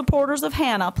school supporters of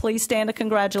Hannah please stand to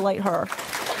congratulate her?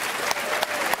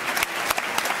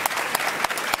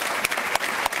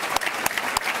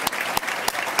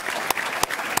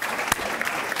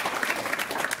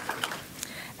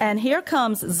 And here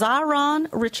comes Zyron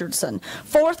Richardson,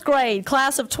 4th grade,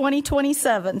 class of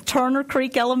 2027, Turner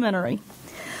Creek Elementary.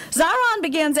 Zyron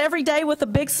begins every day with a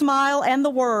big smile and the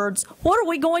words, "What are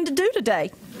we going to do today?"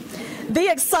 The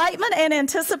excitement and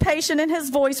anticipation in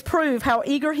his voice prove how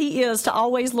eager he is to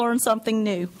always learn something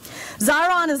new.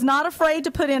 Zyron is not afraid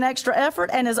to put in extra effort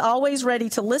and is always ready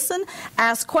to listen,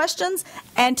 ask questions,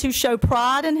 and to show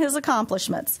pride in his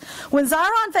accomplishments. When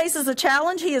Zyron faces a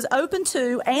challenge, he is open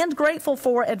to and grateful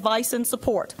for advice and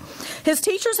support. His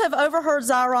teachers have overheard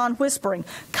Zyron whispering,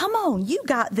 "Come on, you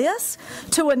got this,"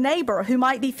 to a neighbor who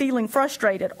might be feeling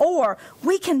frustrated, or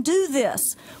 "We can do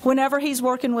this," whenever he's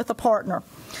working with a partner.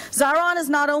 Zyron is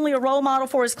not only a role model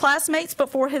for his classmates,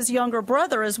 but for his younger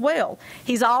brother as well.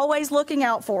 He's always looking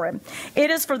out for him.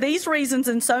 It is for these reasons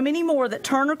and so many more that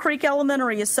Turner Creek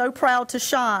Elementary is so proud to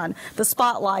shine the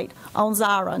spotlight on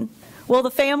Zyron. Will the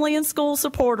family and school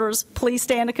supporters please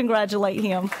stand to congratulate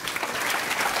him?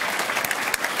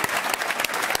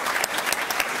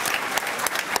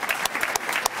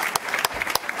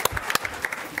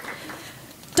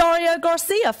 Dario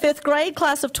Garcia, 5th grade,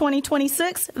 class of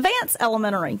 2026, Vance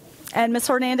Elementary. And Ms.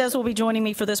 Hernandez will be joining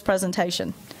me for this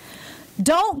presentation.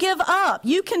 Don't give up.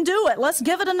 You can do it. Let's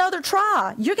give it another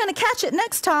try. You're going to catch it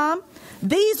next time.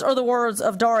 These are the words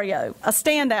of Dario, a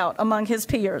standout among his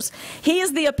peers. He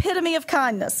is the epitome of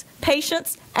kindness,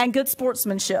 patience, and good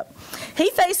sportsmanship. He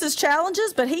faces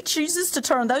challenges, but he chooses to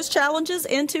turn those challenges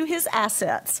into his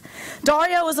assets.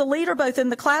 Dario is a leader both in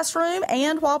the classroom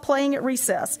and while playing at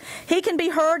recess. He can be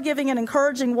heard giving an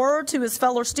encouraging word to his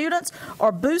fellow students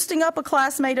or boosting up a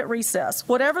classmate at recess.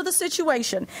 Whatever the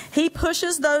situation, he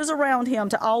pushes those around him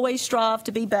to always strive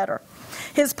to be better.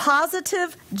 His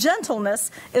positive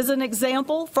gentleness is an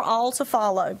example for all to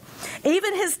follow.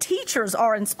 Even his teachers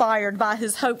are inspired by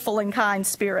his hopeful and kind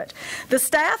spirit. The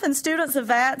staff and students of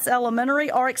Vance Elementary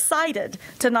are excited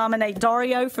to nominate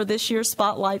Dario for this year's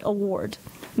Spotlight Award.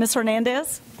 Ms.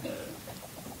 Hernandez?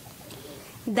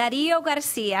 Darío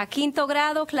García, quinto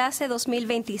grado, clase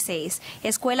 2026,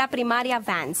 escuela primaria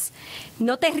Vance.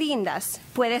 No te rindas,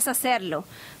 puedes hacerlo.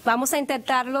 Vamos a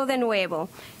intentarlo de nuevo.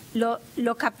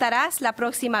 Lo captarás la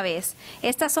próxima vez.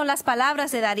 Estas son las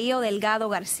palabras de Darío Delgado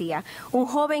García, un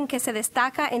joven que se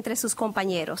destaca entre sus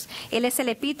compañeros. Él es el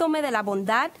epítome de la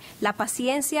bondad, la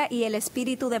paciencia y el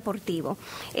espíritu deportivo.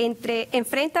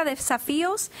 Enfrenta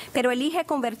desafíos, pero elige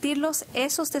convertirlos,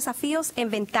 esos desafíos, en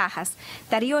ventajas.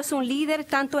 Darío es un líder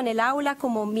tanto en el aula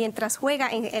como mientras juega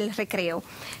en el recreo.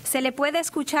 Se le puede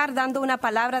escuchar dando una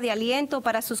palabra de aliento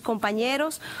para sus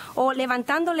compañeros o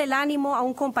levantándole el ánimo a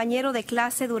un compañero de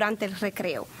clase durante el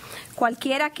recreo.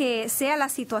 Cualquiera que sea la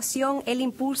situación, él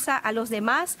impulsa a los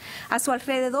demás a su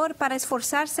alrededor para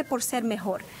esforzarse por ser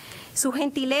mejor. Su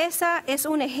gentileza es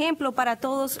un ejemplo para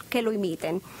todos que lo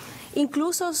imiten.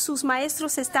 Incluso sus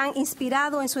maestros están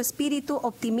inspirados en su espíritu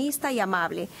optimista y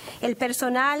amable. El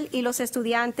personal y los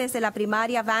estudiantes de la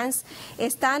primaria Vance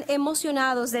están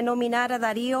emocionados de nominar a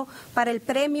Darío para el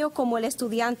premio como el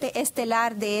estudiante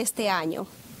estelar de este año.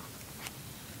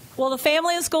 Will the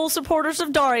family and school supporters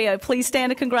of Dario please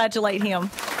stand and congratulate him?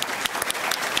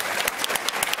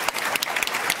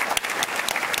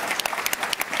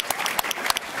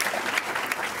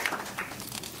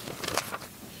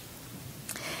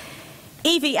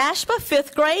 Evie Ashba,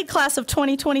 5th grade, class of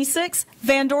 2026,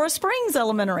 Vandora Springs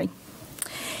Elementary.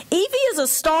 Evie is a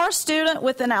star student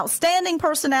with an outstanding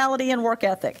personality and work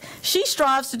ethic. She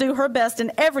strives to do her best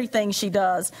in everything she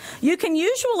does. You can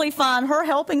usually find her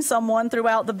helping someone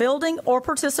throughout the building or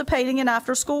participating in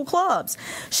after-school clubs.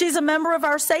 She's a member of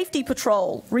our safety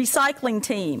patrol, recycling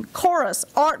team, chorus,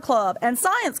 art club, and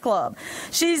science club.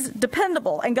 She's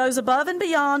dependable and goes above and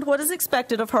beyond what is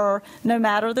expected of her, no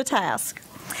matter the task.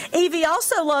 Evie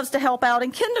also loves to help out in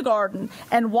kindergarten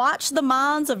and watch the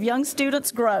minds of young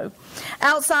students grow.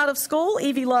 Outside of school,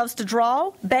 Evie loves to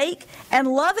draw, bake, and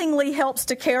lovingly helps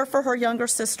to care for her younger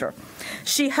sister.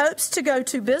 She hopes to go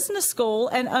to business school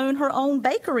and own her own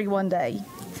bakery one day.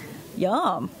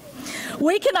 Yum.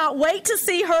 We cannot wait to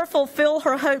see her fulfill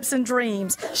her hopes and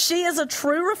dreams. She is a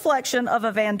true reflection of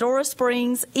a Vandora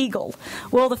Springs Eagle.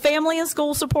 Will the family and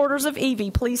school supporters of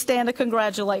Evie please stand to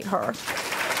congratulate her?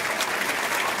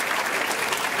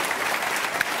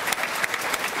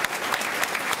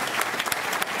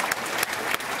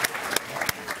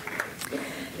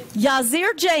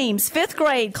 Yazir James, 5th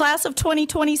grade, class of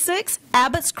 2026,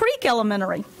 Abbott's Creek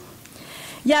Elementary.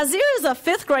 Yazir is a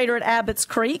 5th grader at Abbott's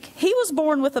Creek. He was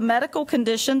born with a medical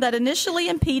condition that initially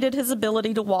impeded his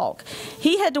ability to walk.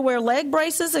 He had to wear leg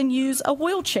braces and use a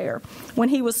wheelchair. When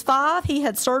he was 5, he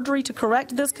had surgery to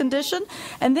correct this condition,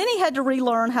 and then he had to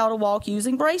relearn how to walk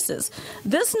using braces.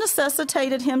 This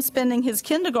necessitated him spending his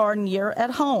kindergarten year at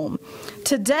home.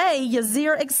 Today,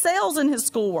 Yazir excels in his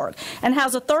schoolwork and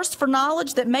has a thirst for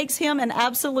knowledge that makes him an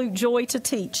absolute joy to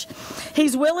teach.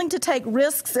 He's willing to take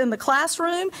risks in the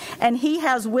classroom, and he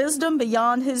has wisdom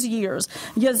beyond his years.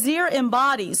 Yazir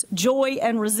embodies joy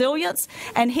and resilience,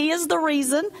 and he is the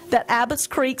reason that Abbott's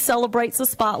Creek celebrates a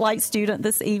Spotlight student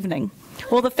this evening.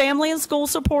 Will the family and school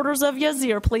supporters of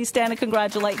Yazir please stand and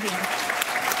congratulate him?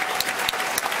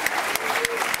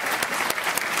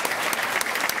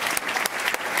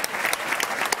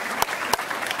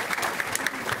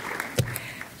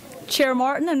 Chair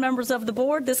Martin and members of the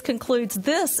board, this concludes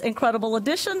this incredible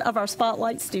edition of our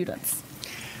Spotlight students.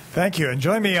 Thank you, and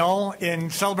join me all in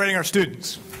celebrating our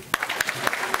students.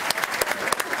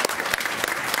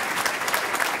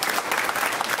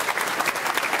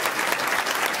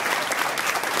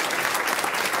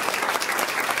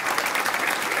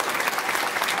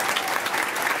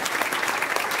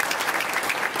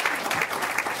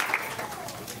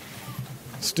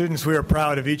 Students, we are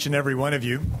proud of each and every one of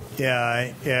you.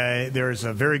 There is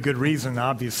a very good reason,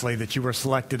 obviously, that you were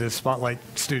selected as Spotlight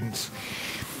students.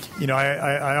 You know,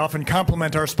 I often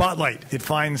compliment our Spotlight. It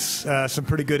finds some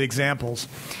pretty good examples.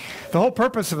 The whole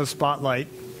purpose of a Spotlight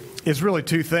is really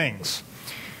two things.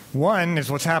 One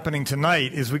is what's happening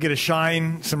tonight is we get to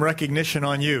shine some recognition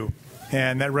on you,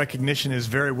 and that recognition is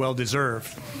very well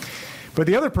deserved. But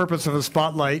the other purpose of a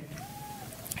Spotlight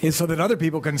is so that other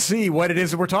people can see what it is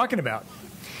that we're talking about.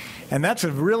 And that's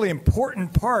a really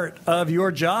important part of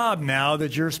your job now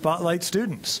that you're Spotlight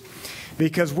students.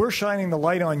 Because we're shining the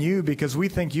light on you because we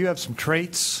think you have some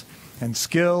traits and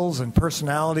skills and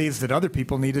personalities that other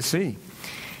people need to see.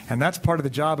 And that's part of the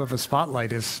job of a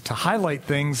Spotlight, is to highlight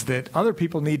things that other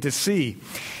people need to see.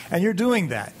 And you're doing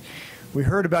that. We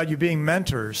heard about you being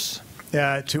mentors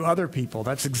to other people.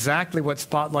 That's exactly what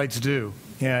Spotlights do,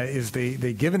 is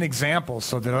they give an example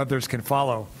so that others can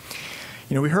follow.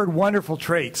 You know, we heard wonderful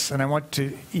traits, and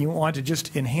you want to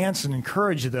just enhance and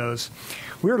encourage those.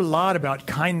 We heard a lot about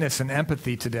kindness and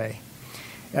empathy today.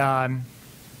 Our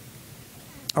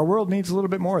world needs a little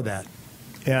bit more of that.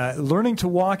 learning to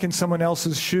walk in someone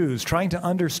else's shoes, trying to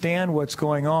understand what's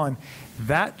going on,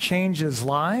 that changes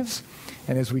lives.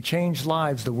 And as we change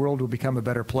lives, the world will become a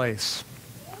better place.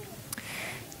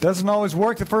 Doesn't always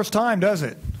work the first time, does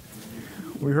it?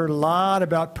 We heard a lot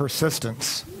about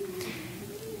persistence,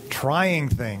 trying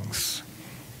things.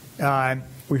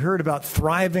 We heard about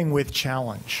thriving with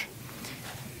challenge.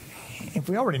 If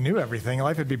we already knew everything,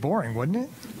 life would be boring, wouldn't it?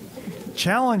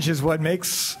 Challenge is what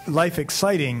makes life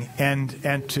exciting, and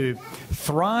to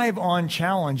thrive on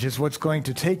challenge is what's going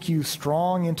to take you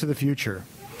strong into the future.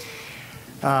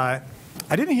 I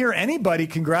didn't hear anybody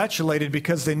congratulated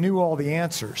because they knew all the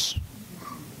answers.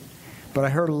 But I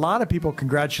heard a lot of people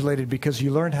congratulated because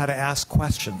you learned how to ask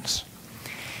questions.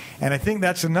 And I think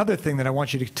that's another thing that I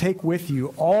want you to take with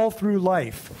you all through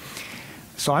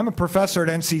life. So I'm a professor at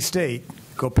NC State.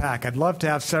 Go Pack. I'd love to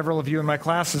have several of you in my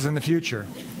classes in the future,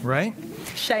 right?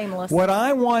 Shameless. What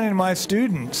I want in my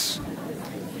students,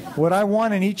 what I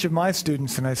want in each of my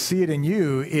students, and I see it in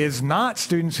you, is not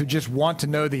students who just want to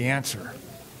know the answer.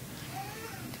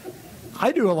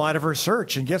 I do a lot of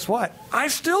research, and guess what? I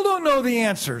still don't know the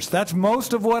answers. That's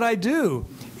most of what I do,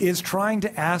 is trying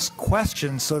to ask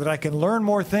questions so that I can learn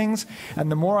more things.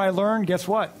 And the more I learn, guess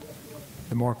what?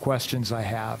 The more questions I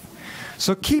have.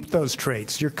 So keep those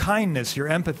traits, your kindness, your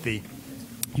empathy,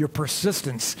 your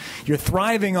persistence, your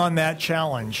thriving on that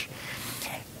challenge,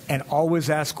 and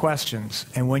always ask questions.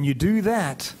 And when you do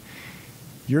that,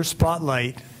 your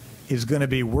spotlight is going to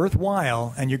be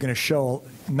worthwhile, and you're going to show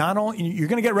not only, you're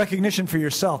going to get recognition for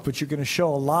yourself, but you're going to show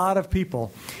a lot of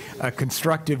people a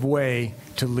constructive way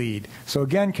to lead. So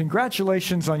again,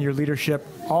 congratulations on your leadership,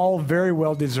 all very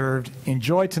well deserved.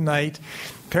 Enjoy tonight.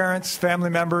 Parents, family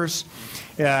members,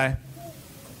 you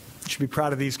should be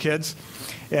proud of these kids,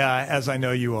 as I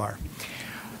know you are.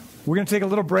 We're going to take a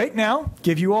little break now,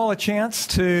 give you all a chance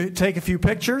to take a few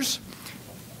pictures.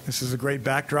 This is a great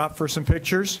backdrop for some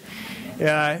pictures.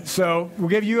 So we'll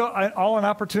give you all an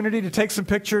opportunity to take some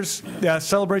pictures,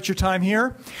 celebrate your time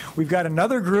here. We've got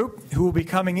another group who will be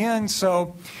coming in,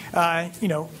 so,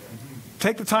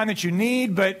 take the time that you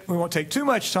need, but we won't take too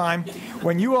much time.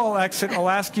 When you all exit, I'll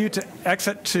ask you to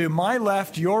exit to my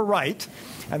left, your right,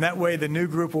 and that way the new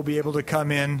group will be able to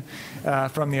come in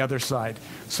from the other side.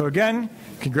 So again,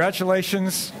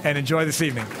 congratulations, and enjoy this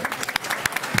evening.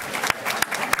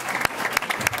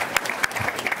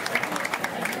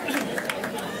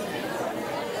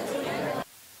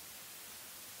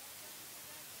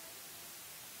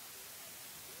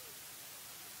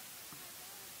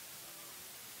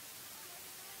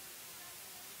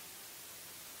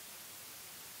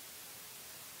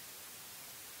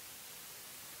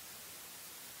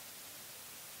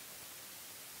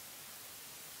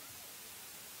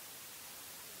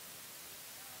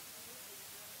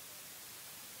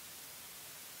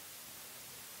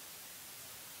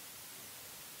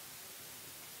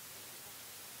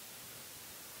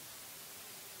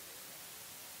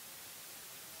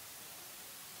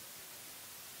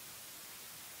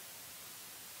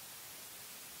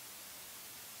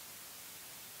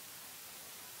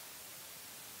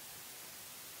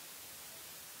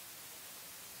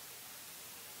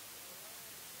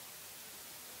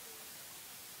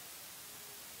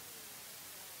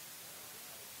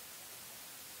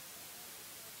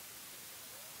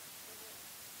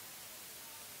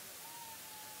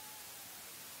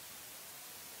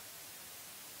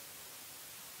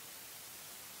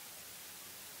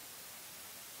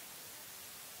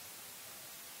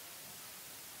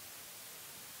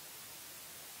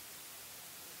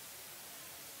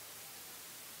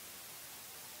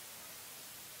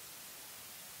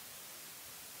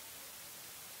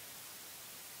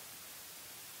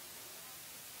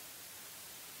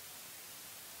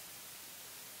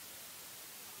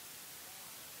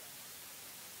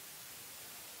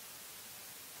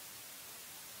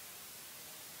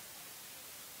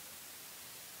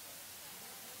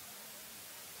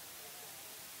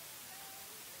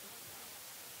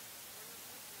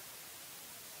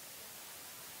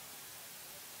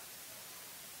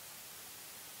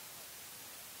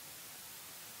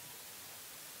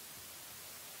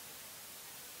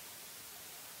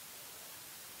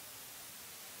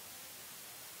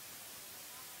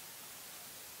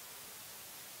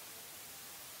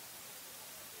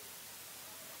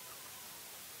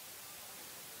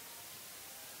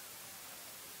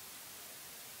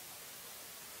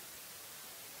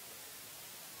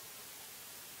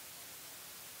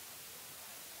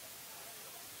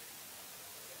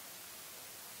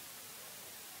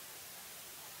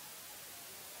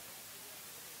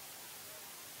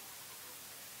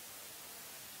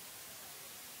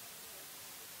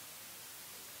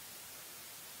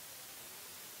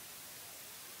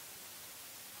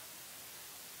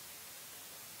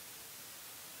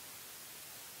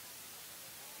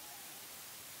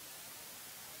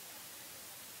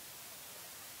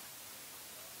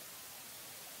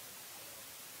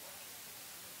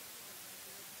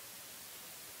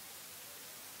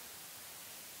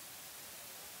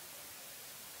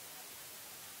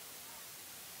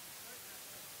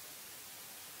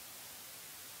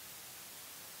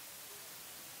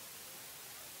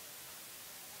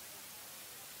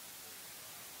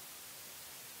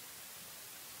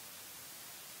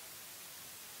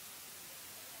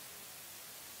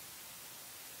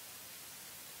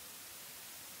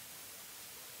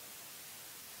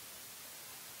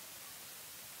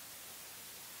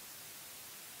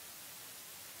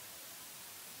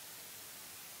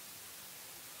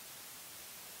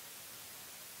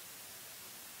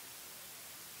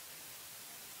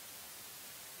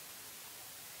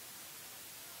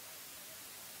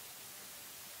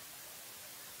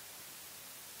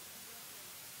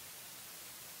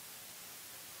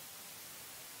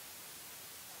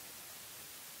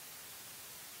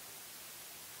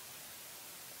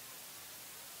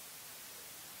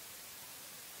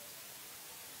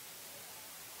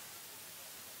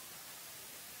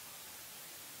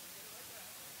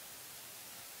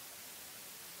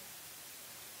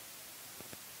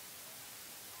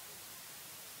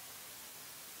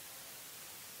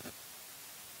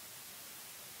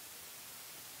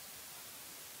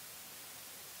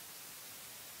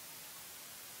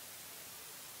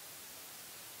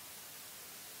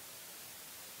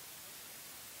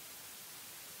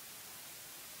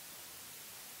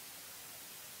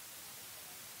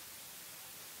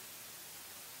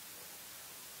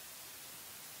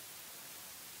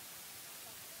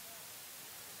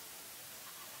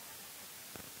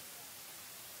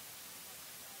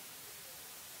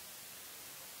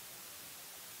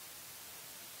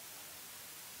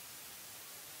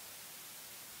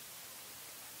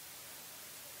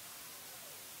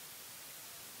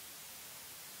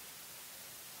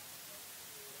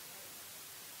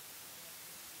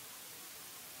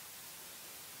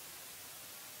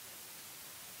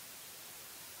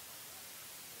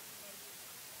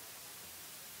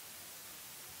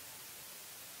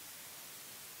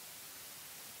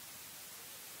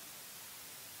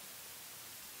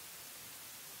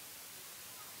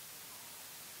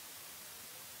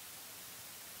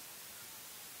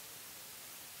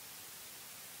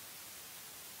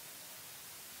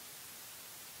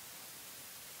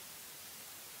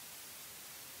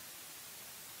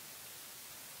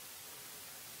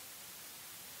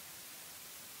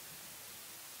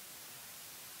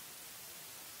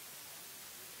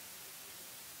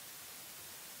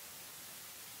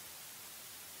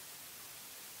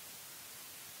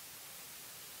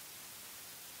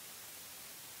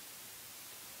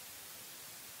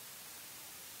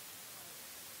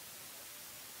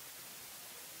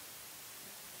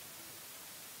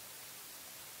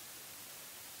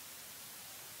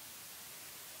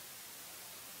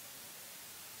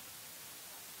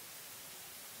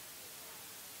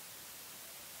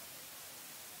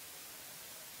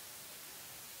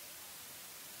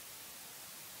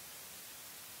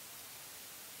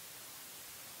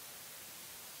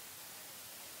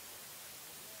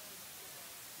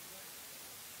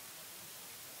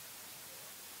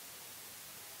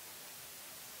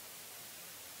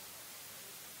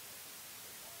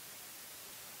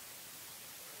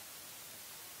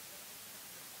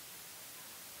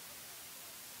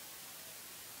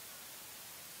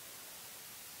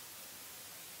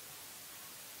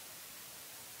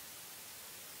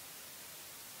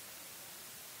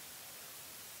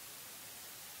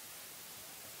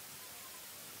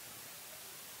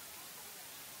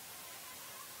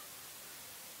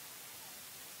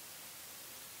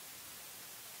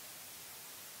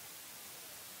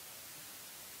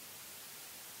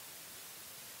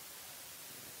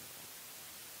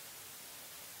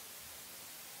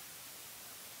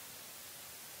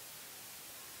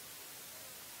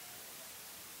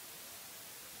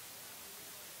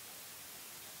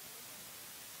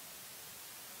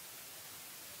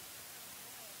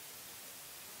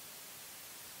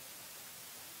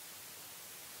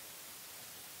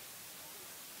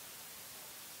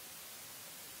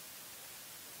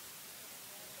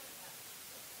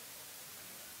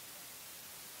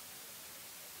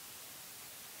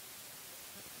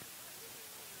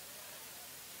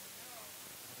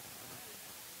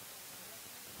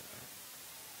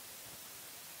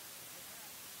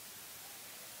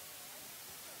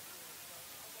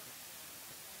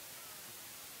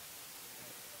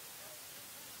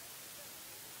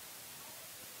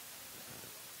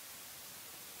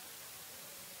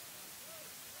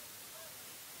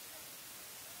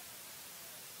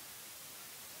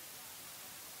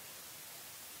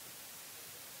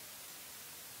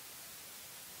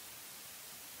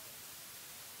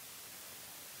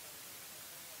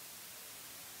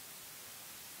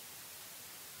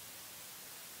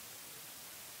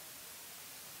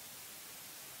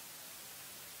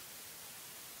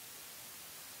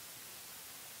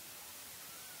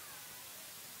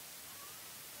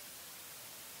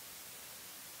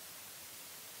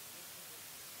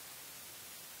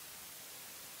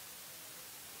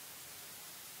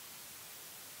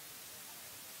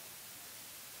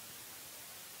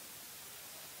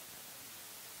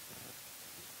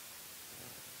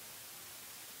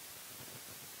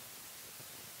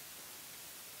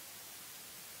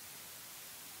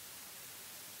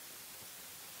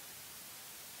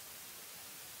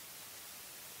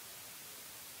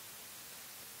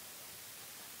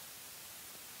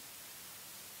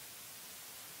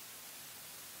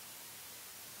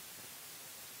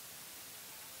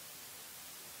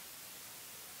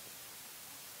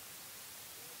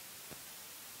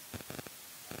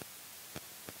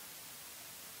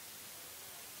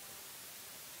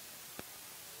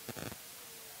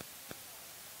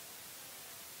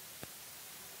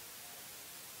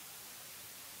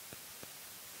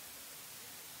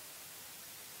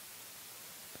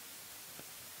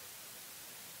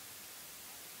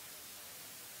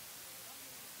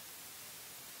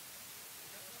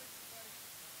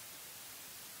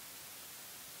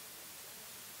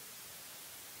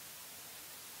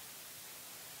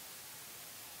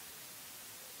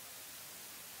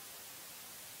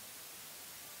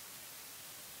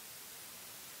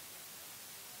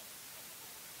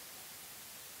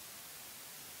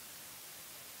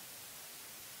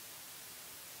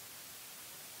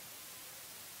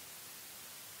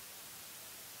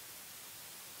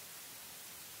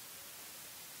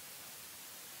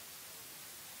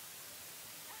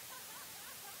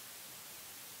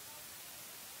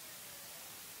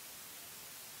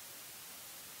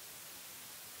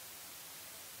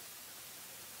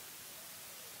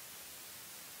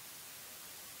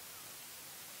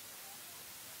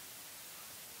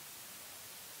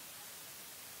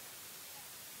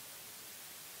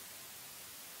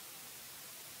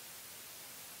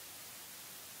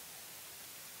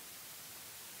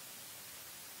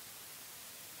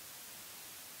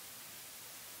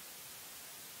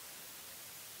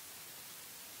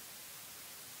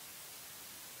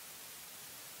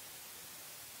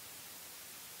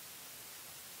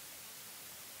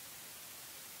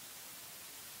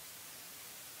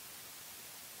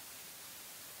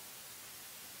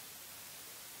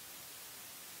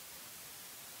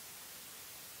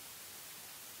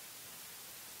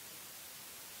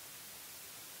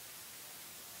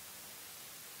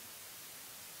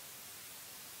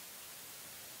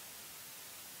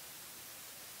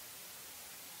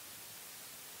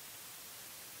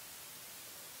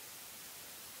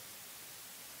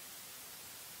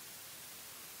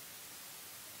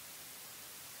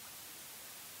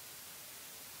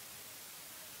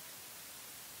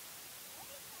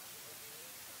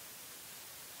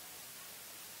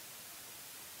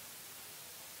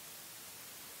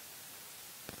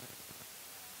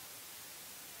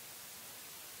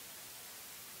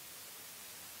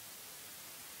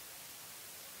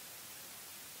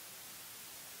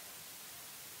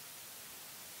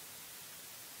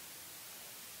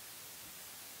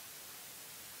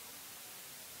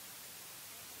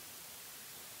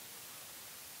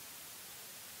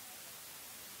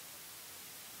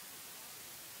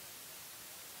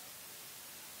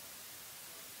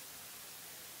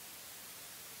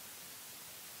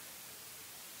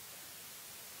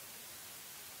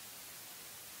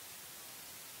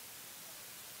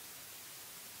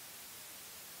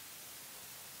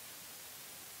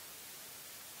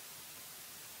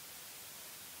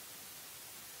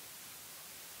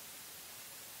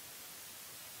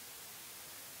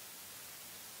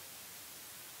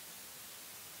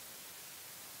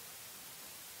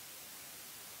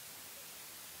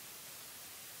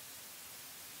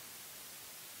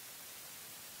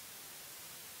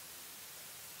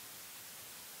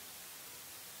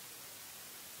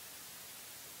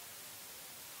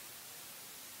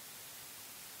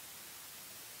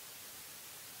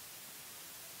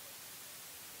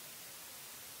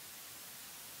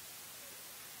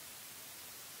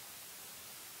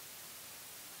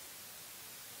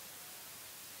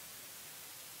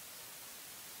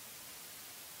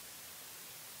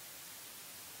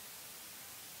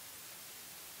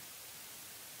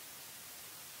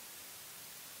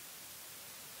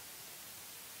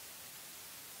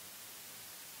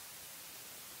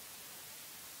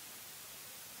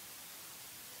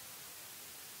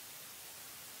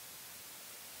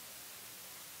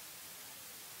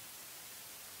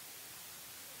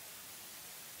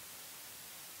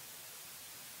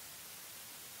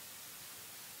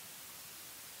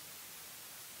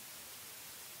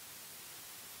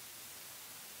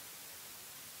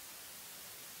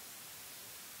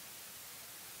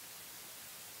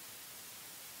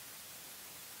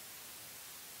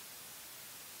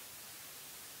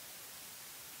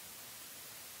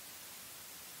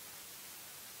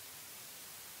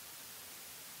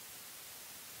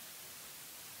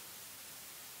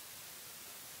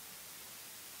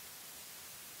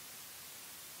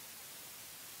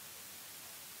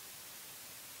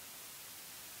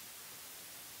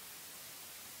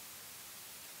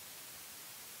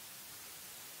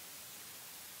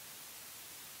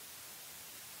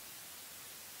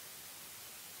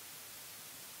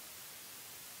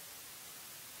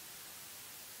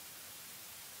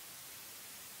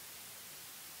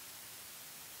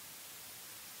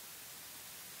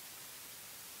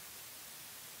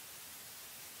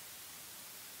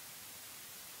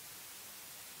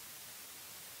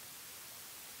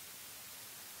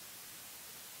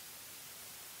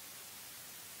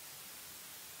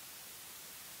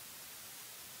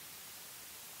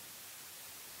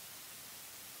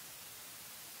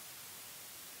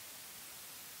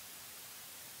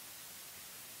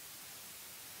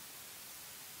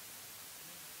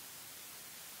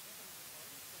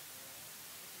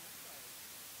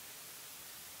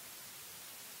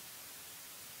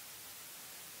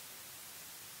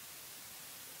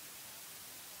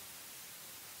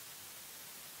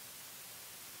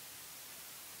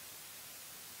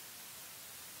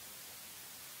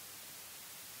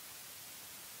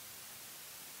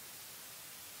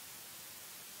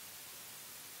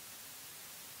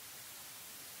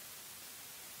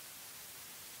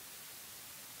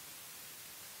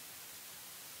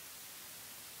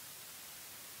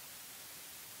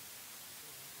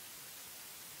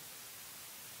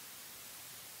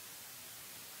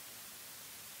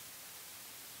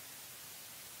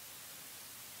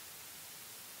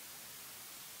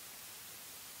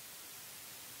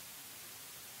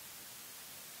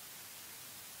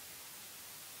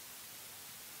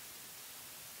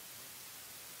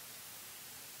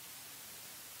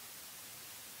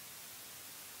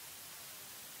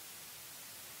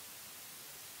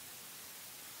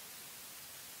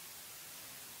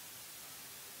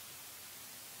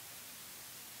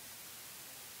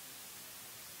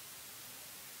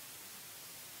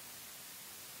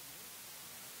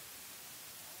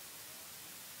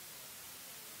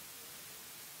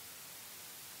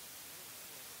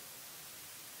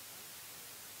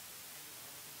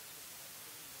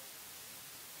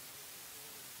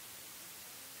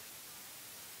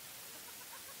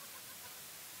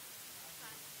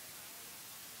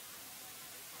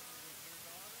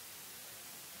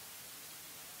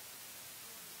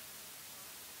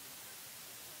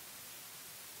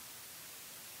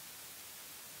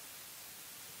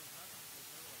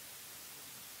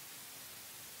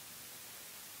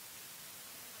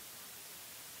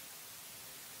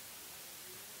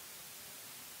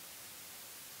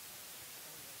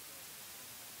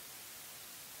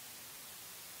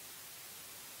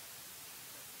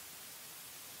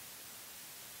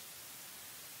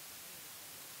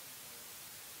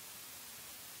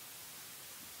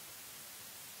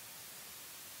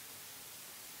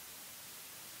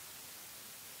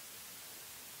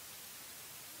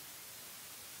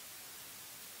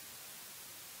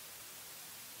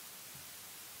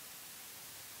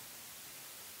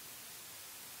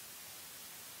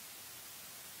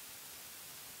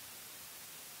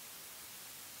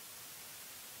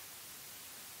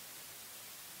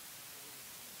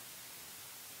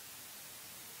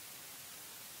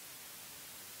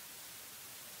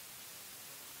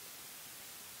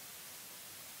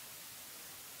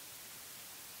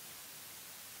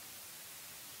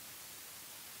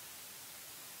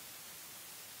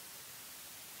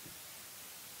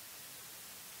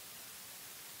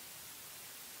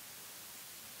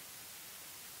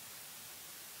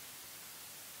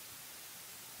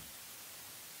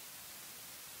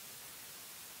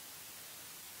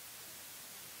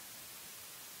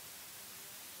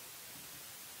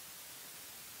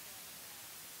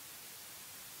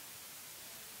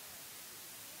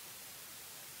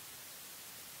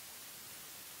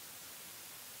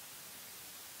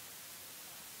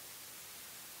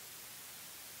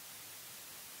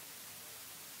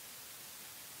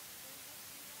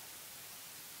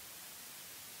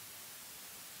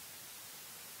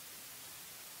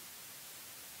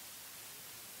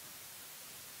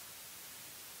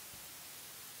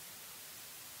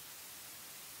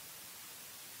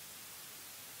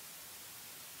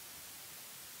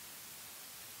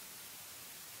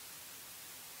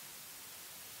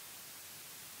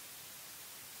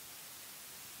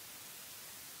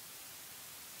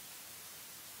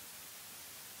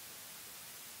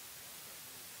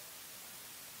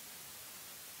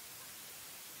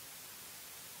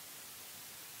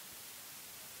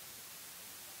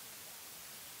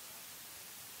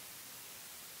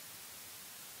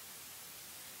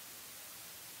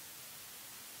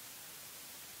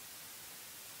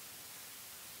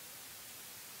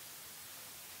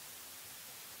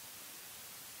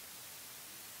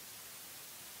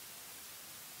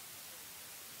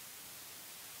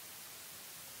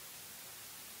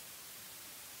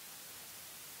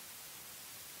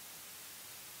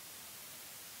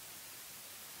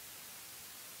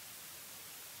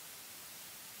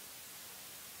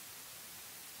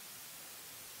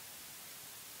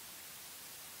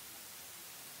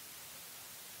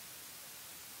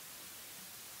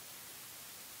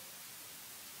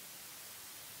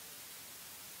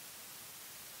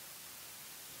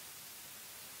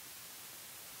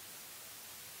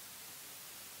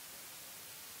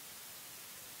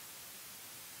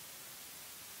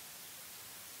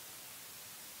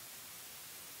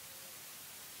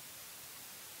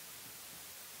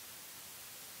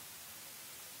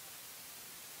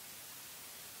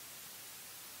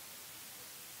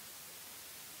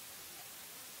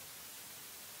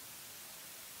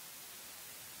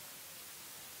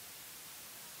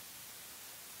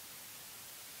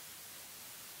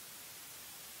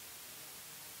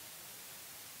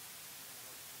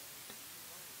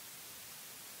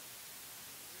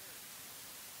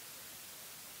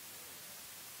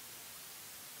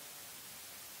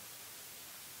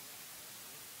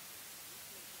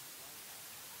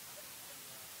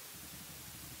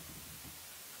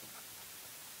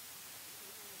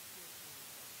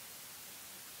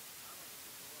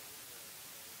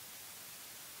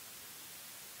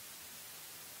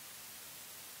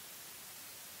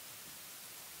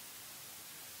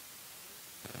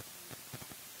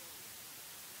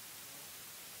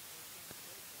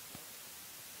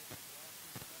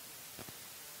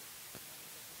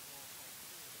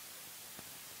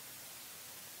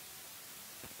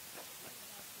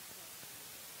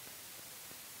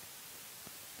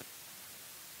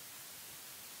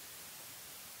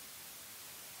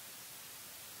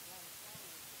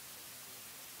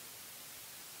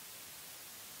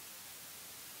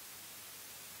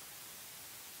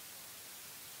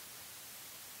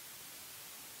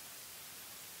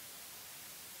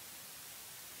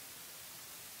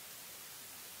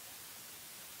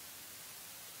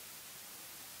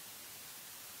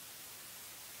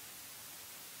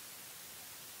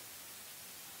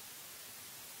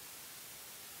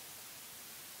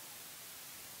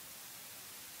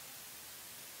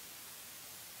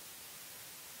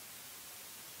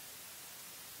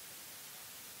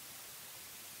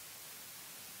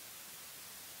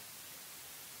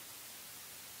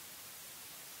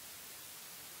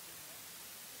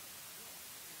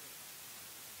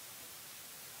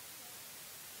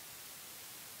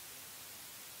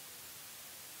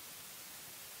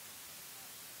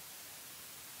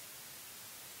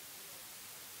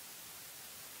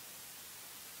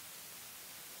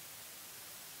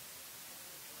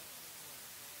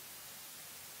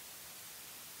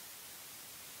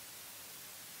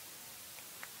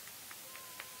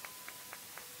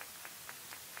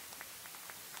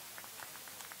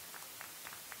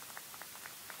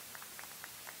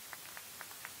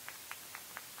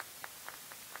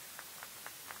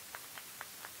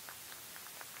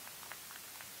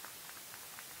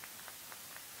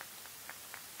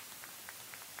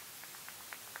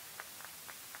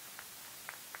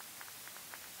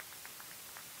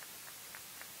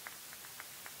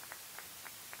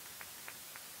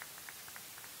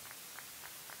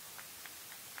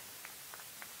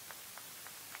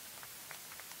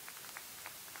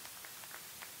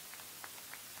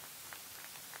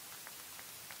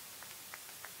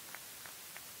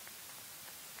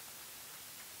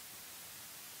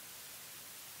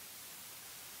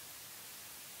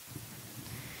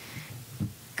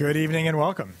 Good evening and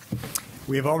welcome.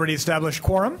 We have already established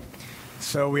quorum,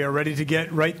 so we are ready to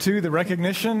get right to the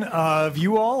recognition of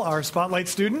you all, our Spotlight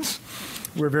students.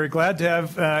 We're very glad to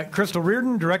have Crystal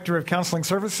Reardon, Director of Counseling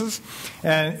Services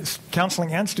and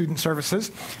Counseling and Student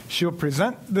Services. She'll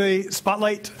present the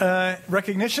Spotlight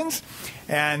recognitions,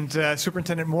 and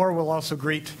Superintendent Moore will also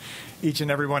greet each and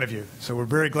every one of you. So we're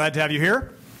very glad to have you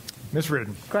here. Ms.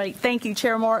 Reardon. Great. Thank you,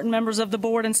 Chair Martin, members of the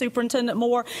board, and Superintendent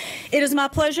Moore. It is my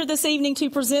pleasure this evening to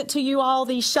present to you all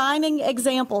the shining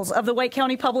examples of the Wake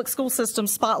County Public School System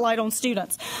Spotlight on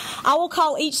Students. I will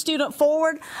call each student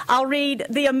forward. I'll read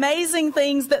the amazing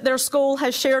things that their school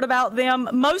has shared about them,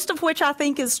 most of which I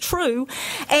think is true,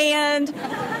 and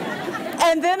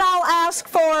then I'll ask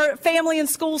for family and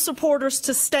school supporters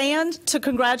to stand to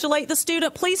congratulate the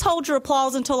student. Please hold your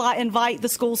applause until I invite the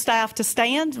school staff to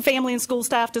stand, family and school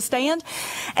staff to stand.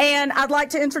 And I'd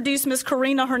like to introduce Ms.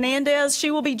 Karina Hernandez.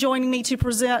 She will be joining me to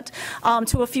present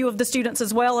to a few of the students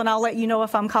as well, and I'll let you know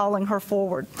if I'm calling her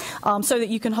forward so that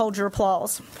you can hold your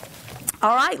applause.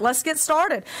 All right, let's get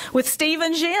started with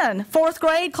Stephen Jin, 4th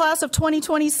grade, class of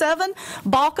 2027,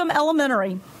 Balcom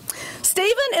Elementary.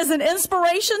 Stephen is an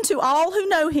inspiration to all who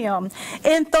know him.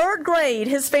 In 3rd grade,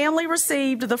 his family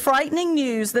received the frightening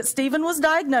news that Stephen was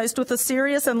diagnosed with a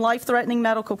serious and life-threatening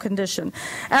medical condition.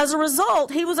 As a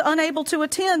result, he was unable to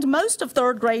attend most of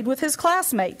 3rd grade with his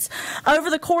classmates. Over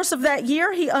the course of that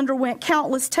year, he underwent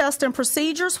countless tests and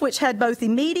procedures which had both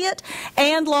immediate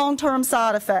and long-term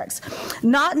side effects,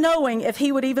 not knowing if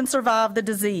he would even survive the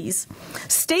disease.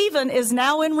 Stephen is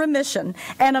now in remission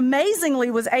and amazingly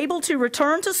was able to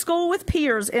return to school with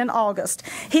peers in August.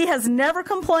 He has never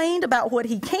complained about what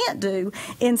he can't do.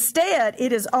 Instead,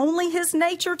 it is only his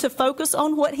nature to focus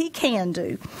on what he can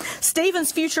do.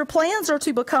 Stephen's future plans are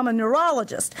to become a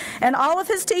neurologist, and all of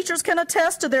his teachers can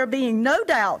attest to there being no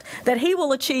doubt that he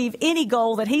will achieve any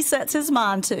goal that he sets his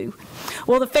mind to.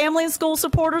 Will the family and school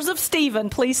supporters of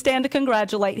Stephen please stand to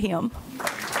congratulate him?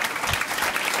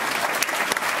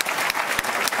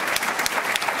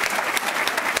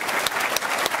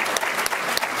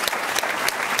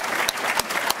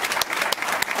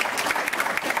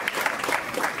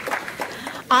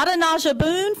 Adanaja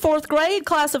Boone, 4th grade,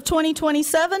 class of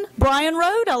 2027, Bryan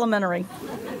Road Elementary.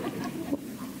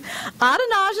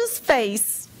 Adanaja's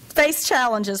faced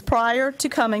challenges prior to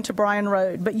coming to Bryan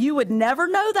Road, but you would never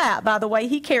know that by the way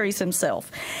he carries himself.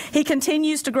 He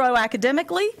continues to grow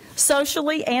academically,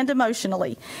 socially, and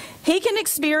emotionally. He can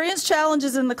experience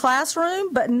challenges in the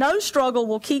classroom, but no struggle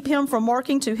will keep him from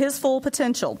working to his full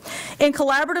potential. In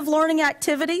collaborative learning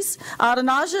activities,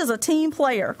 Adanaja is a team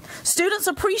player. Students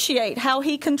appreciate how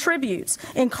he contributes,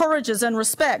 encourages, and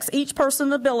respects each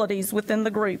person's abilities within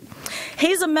the group.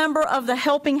 He's a member of the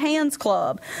Helping Hands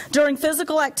Club. During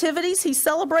physical activities, he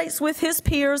celebrates with his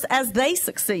peers as they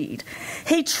succeed.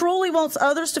 He truly wants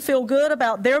others to feel good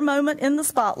about their moment in the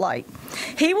spotlight.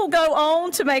 He will go on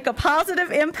to make a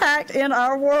positive impact in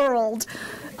our world.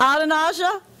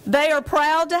 Adanaja, they are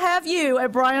proud to have you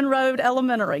at Bryan Road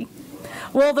Elementary.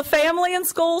 Will the family and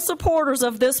school supporters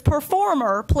of this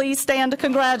performer please stand to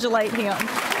congratulate him?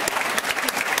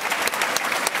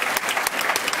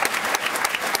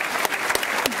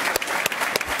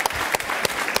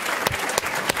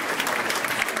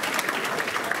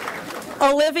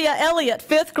 Olivia Elliott,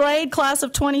 5th grade, class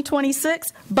of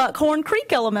 2026, Buckhorn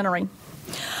Creek Elementary.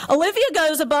 Olivia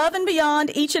goes above and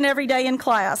beyond each and every day in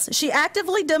class. She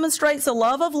actively demonstrates a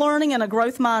love of learning and a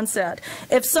growth mindset.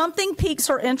 If something piques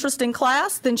her interest in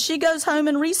class, then she goes home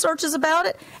and researches about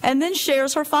it and then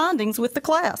shares her findings with the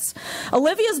class.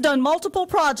 Olivia's done multiple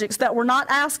projects that were not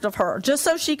asked of her, just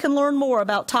so she can learn more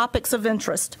about topics of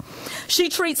interest. She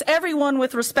treats everyone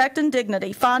with respect and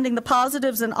dignity, finding the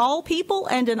positives in all people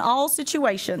and in all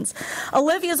situations.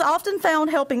 Olivia is often found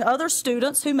helping other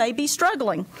students who may be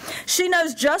struggling. She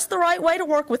knows just the right way to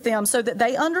work with them so that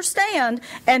they understand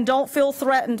and don't feel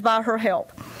threatened by her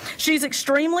help. She's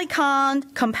extremely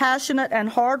kind, compassionate, and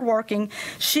hardworking.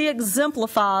 She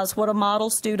exemplifies what a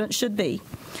model student should be.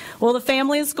 Will the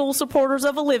family and school supporters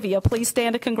of Olivia please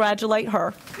stand to congratulate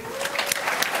her?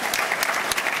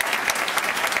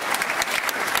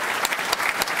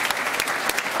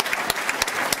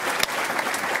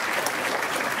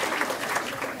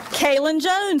 Kaylin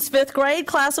Jones, 5th grade,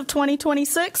 class of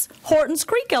 2026, Hortons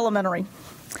Creek Elementary.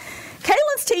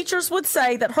 Kaylin's teachers would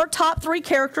say that her top 3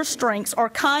 character strengths are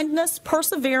kindness,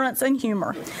 perseverance, and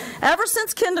humor. Ever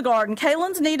since kindergarten,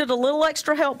 Kaylin's needed a little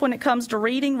extra help when it comes to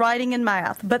reading, writing, and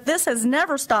math, but this has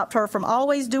never stopped her from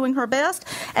always doing her best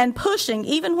and pushing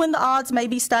even when the odds may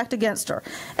be stacked against her.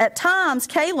 At times,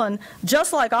 Kaylin,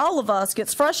 just like all of us,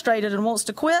 gets frustrated and wants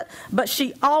to quit, but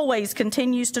she always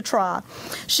continues to try.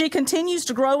 She continues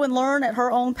to grow and learn at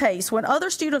her own pace. When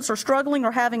other students are struggling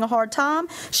or having a hard time,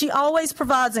 she always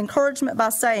provides encouragement by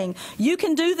saying, "You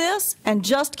can do this," and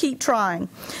just keep trying.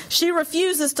 She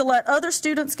refuses to let other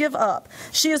students give up.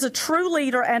 She is a true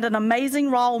leader and an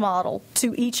amazing role model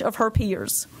to each of her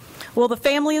peers. Will the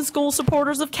family and school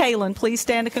supporters of Kaylin please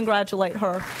stand to congratulate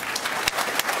her?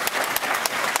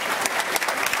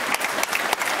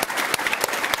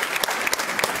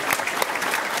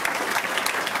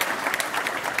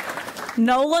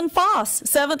 Nolan Foss,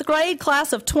 7th grade,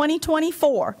 class of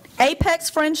 2024, Apex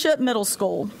Friendship Middle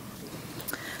School.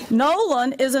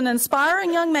 Nolan is an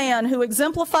inspiring young man who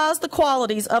exemplifies the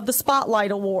qualities of the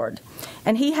Spotlight Award,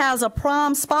 and he has a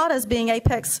prime spot as being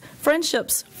Apex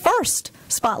Friendship's first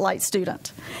Spotlight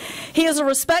student. He is a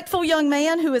respectful young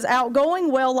man who is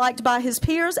outgoing, well-liked by his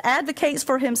peers, advocates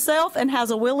for himself, and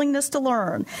has a willingness to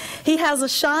learn. He has a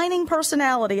shining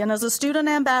personality and is a student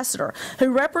ambassador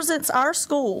who represents our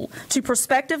school to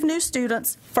prospective new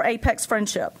students for Apex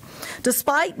Friendship.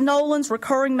 Despite Nolan's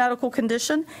recurring medical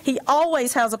condition, he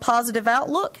always has a positive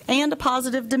outlook and a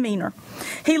positive demeanor.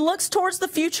 He looks towards the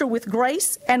future with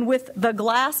grace and with the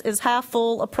glass is half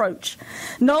full approach.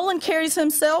 Nolan carries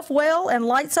himself well and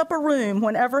lights up a room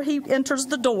whenever he enters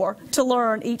the door to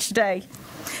learn each day.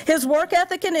 His work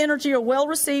ethic and energy are well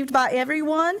received by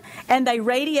everyone, and they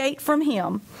radiate from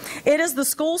him. It is the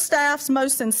school staff's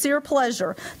most sincere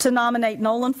pleasure to nominate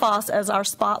Nolan Foss as our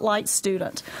Spotlight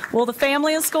student. Will the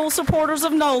family and school supporters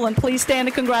of Nolan please stand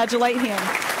to congratulate him?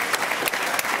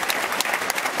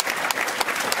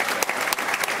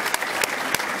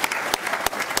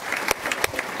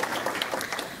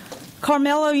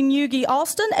 Carmelo Inugi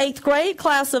Alston, 8th grade,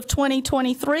 class of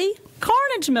 2023,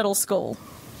 Carnage Middle School.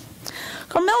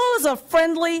 Carmelo is a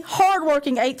friendly,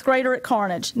 hardworking 8th grader at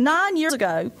Carnage. 9 years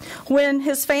ago, when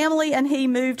his family and he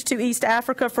moved to East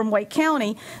Africa from Wake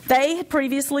County, they had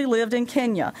previously lived in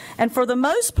Kenya and for the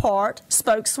most part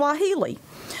spoke Swahili.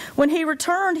 When he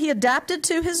returned, he adapted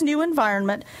to his new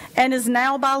environment and is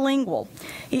now bilingual.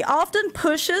 He often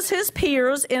pushes his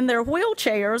peers in their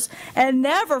wheelchairs and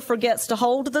never forgets to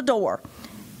hold the door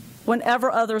whenever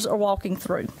others are walking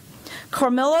through.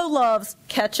 Carmelo loves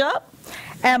ketchup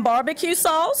and barbecue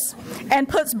sauce and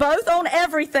puts both on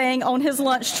everything on his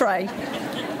lunch tray.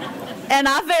 And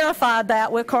I verified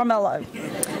that with Carmelo.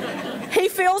 He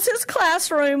fills his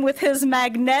classroom with his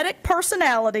magnetic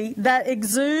personality that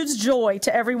exudes joy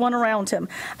to everyone around him.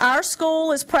 Our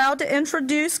school is proud to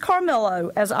introduce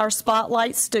Carmelo as our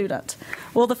Spotlight student.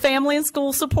 Will the family and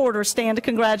school supporters stand to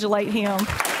congratulate him?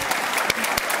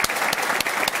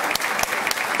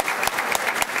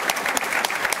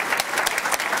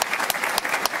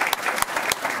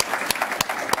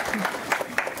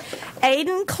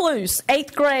 Aiden Cluse,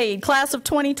 8th grade, class of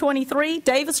 2023,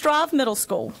 Davis Drive Middle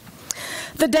School.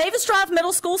 The Davis Drive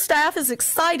Middle School staff is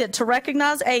excited to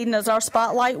recognize Aiden as our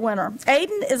Spotlight winner.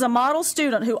 Aiden is a model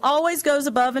student who always goes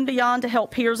above and beyond to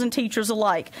help peers and teachers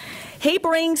alike. He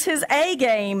brings his A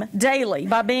game daily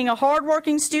by being a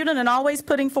hardworking student and always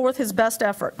putting forth his best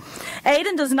effort.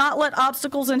 Aiden does not let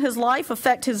obstacles in his life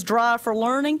affect his drive for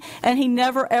learning, and he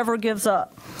never ever gives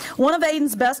up. One of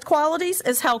Aiden's best qualities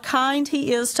is how kind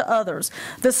he is to others.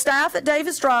 The staff at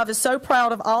Davis Drive is so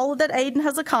proud of all that Aiden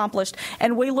has accomplished,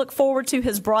 and we look forward to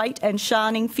his bright and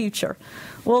shining future.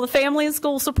 Will the family and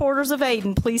school supporters of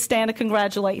Aiden please stand to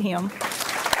congratulate him?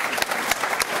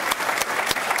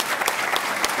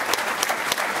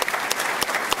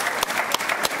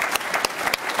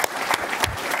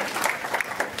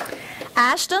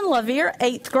 Ashton Lavier,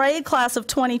 8th grade, class of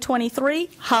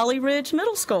 2023, Holly Ridge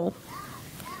Middle School.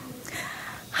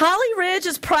 Holly Ridge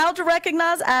is proud to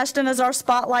recognize Ashton as our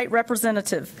Spotlight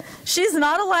representative. She's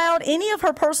not allowed any of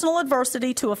her personal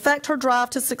adversity to affect her drive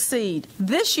to succeed.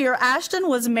 This year, Ashton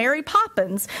was Mary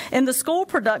Poppins in the school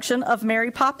production of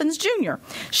Mary Poppins Jr.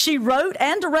 She wrote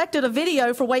and directed a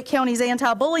video for Wake County's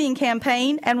anti-bullying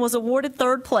campaign and was awarded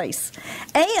 3rd place.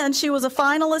 And she was a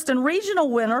finalist and regional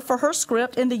winner for her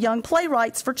script in the Young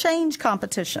Playwrights for Change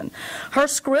competition. Her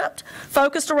script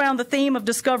focused around the theme of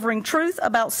discovering truth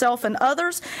about self and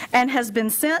others, and has been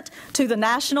sent to the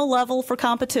national level for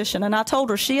competition. And I told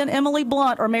her she and Emily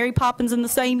Blunt are Mary Poppins in the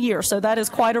same year, so that is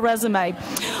quite a resume.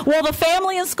 Will the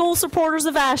family and school supporters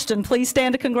of Ashton please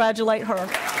stand to congratulate her?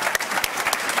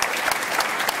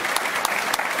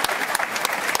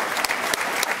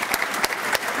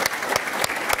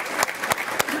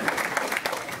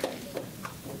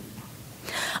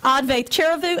 Advaith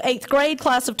Cheravu, 8th grade,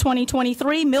 class of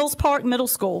 2023, Mills Park Middle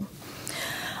School.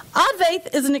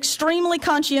 Advaith is an extremely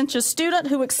conscientious student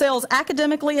who excels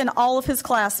academically in all of his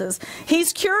classes.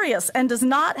 He's curious and does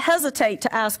not hesitate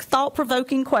to ask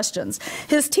thought-provoking questions.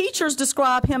 His teachers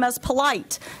describe him as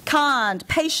polite, kind,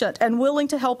 patient, and willing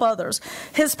to help others.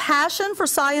 His passion for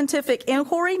scientific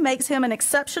inquiry makes him an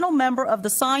exceptional member of the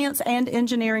Science and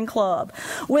Engineering Club.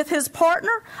 With his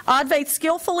partner, Advaith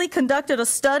skillfully conducted a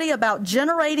study about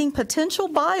generating potential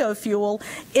biofuel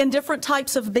in different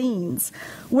types of beans,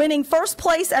 winning first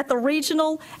place at the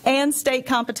regional and state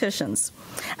competitions.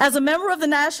 As a member of the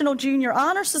National Junior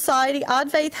Honor Society,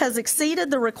 Advaith has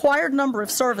exceeded the required number of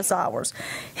service hours.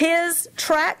 His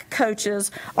track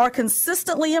coaches are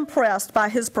consistently impressed by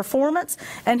his performance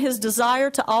and his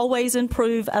desire to always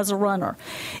improve as a runner.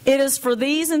 It is for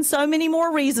these and so many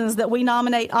more reasons that we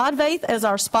nominate Advaith as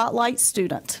our Spotlight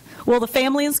student. Will the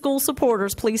family and school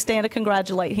supporters please stand to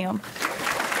congratulate him?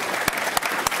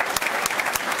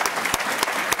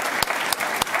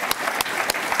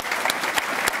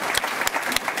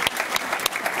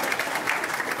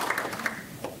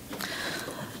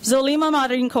 Zolima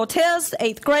Marin Cortez,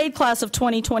 8th grade, class of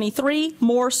 2023,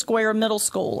 Moore Square Middle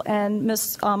School. And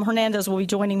Ms. Hernandez will be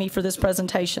joining me for this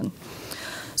presentation.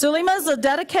 Zulima is a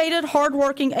dedicated,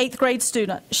 hardworking 8th grade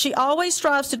student. She always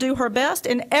strives to do her best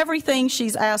in everything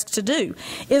she's asked to do,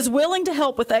 is willing to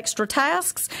help with extra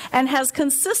tasks, and has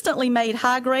consistently made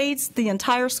high grades the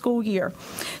entire school year.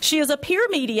 She is a peer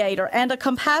mediator and a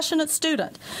compassionate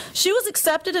student. She was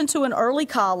accepted into an early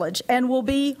college and will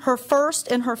be her first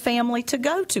in her family to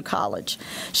go to college.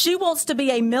 She wants to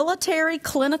be a military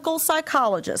clinical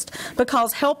psychologist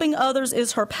because helping others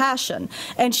is her passion,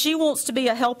 and she wants to be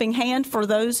a helping hand for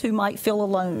those who might feel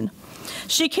alone.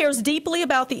 She cares deeply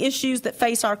about the issues that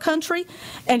face our country,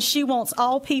 and she wants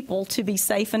all people to be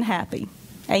safe and happy.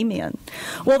 Amen.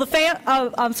 Well,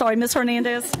 I'm sorry, Ms.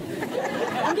 Hernandez.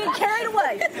 I'm getting carried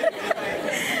away.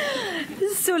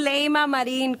 Zuleima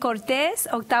Marín Cortés,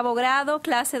 8º grado,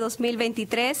 clase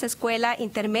 2023, escuela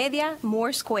intermedia,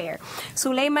 Moore Square.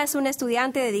 Zuleima es una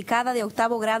estudiante dedicada de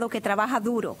 8º grado que trabaja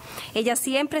duro. Ella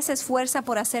siempre se esfuerza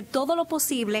por hacer todo lo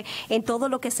posible en todo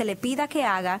lo que se le pida que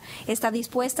haga. Está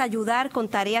dispuesta a ayudar con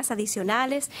tareas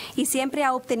adicionales y siempre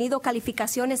ha obtenido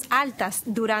calificaciones altas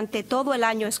durante todo el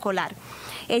año escolar.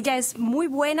 Ella es muy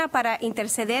buena para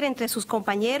interceder entre sus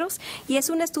compañeros y es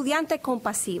una estudiante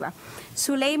compasiva.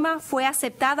 Zuleima fue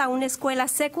aceptada a una escuela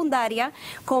secundaria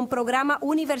con programa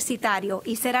universitario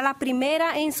y será la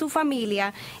primera en su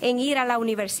familia en ir a la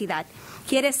universidad.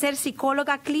 Quiere ser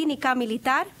psicóloga clínica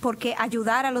militar porque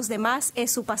ayudar a los demás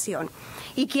es su pasión.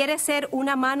 Y quiere ser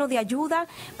una mano de ayuda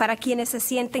para quienes se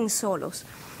sienten solos.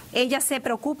 Ella se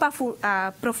preocupa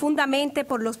profundamente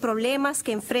por los problemas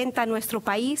que enfrenta nuestro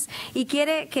país y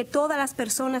quiere que todas las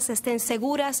personas estén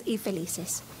seguras y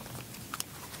felices.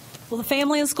 Will the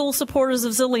family and school supporters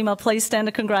of Zulima please stand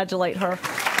to congratulate her?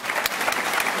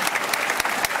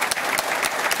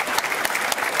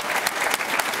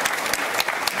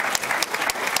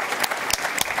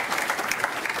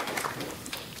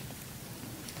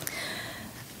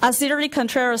 Aziri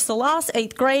Contreras Salas,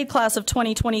 8th grade, class of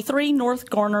 2023, North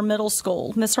Garner Middle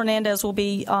School. Ms. Hernandez will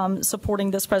be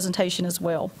supporting this presentation as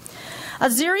well.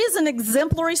 Aziri is an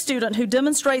exemplary student who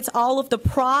demonstrates all of the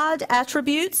pride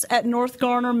attributes at North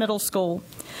Garner Middle School.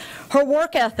 Her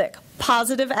work ethic,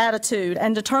 positive attitude,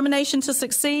 and determination to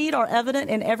succeed are evident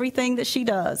in everything that she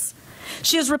does.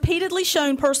 She has repeatedly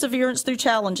shown perseverance through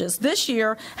challenges. This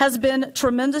year has been a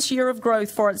tremendous year of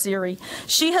growth for Aziri.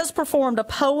 She has performed a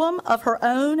poem of her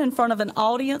own in front of an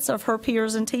audience of her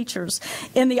peers and teachers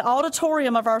in the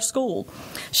auditorium of our school.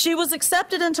 She was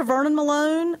accepted into Vernon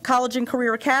Malone College and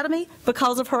Career Academy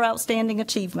because of her outstanding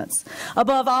achievements.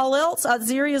 Above all else,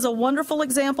 Aziri is a wonderful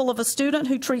example of a student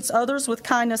who treats others with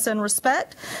kindness and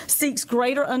respect, seeks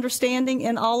greater understanding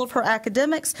in all of her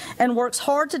academics, and works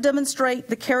hard to demonstrate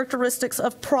the characteristics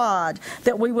of pride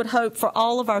that we would hope for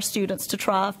all of our students to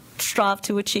strive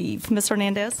to achieve. Ms.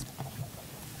 Hernandez.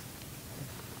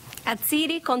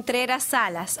 Aziri Contreras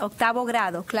Salas, 8º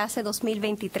grado, clase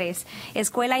 2023,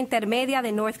 escuela intermedia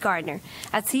de North Garner.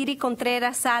 Aziri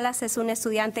Contreras Salas es una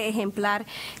estudiante ejemplar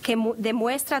que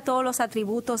demuestra todos los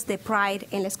atributos de Pride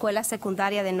en la escuela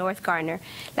secundaria de North Garner.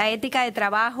 La ética de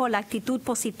trabajo, la actitud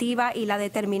positiva y la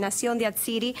determinación de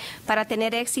Aziri para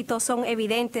tener éxito son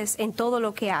evidentes en todo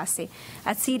lo que hace.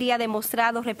 Aziri ha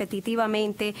demostrado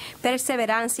repetitivamente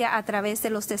perseverancia a través de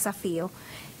los desafíos.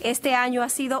 Este año ha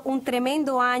sido un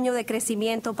tremendo año de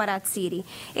crecimiento para Aziri.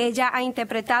 Ella ha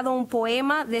interpretado un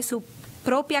poema de su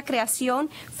propia creación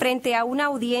frente a una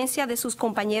audiencia de sus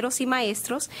compañeros y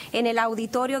maestros en el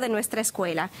auditorio de nuestra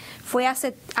escuela. Fue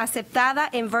aceptada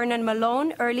en Vernon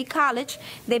Malone Early College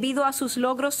debido a sus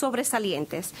logros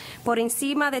sobresalientes. Por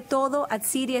encima de todo,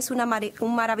 Atsiri es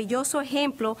un maravilloso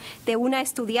ejemplo de una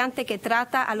estudiante que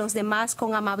trata a los demás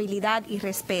con amabilidad y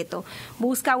respeto,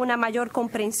 busca una mayor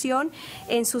comprensión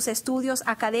en sus estudios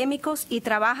académicos y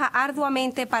trabaja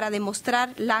arduamente para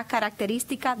demostrar la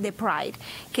característica de Pride,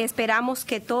 que esperamos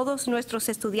que todos nuestros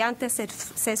estudiantes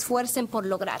se esfuercen por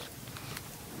lograr.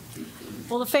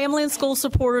 Will the family and school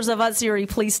supporters of Atsiri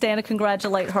please stand and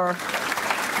congratulate her?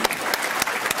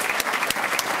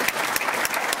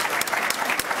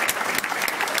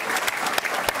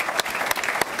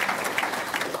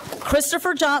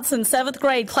 Christopher Johnson, 7th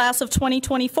grade, class of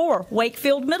 2024,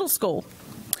 Wakefield Middle School.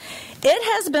 It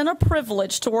has been a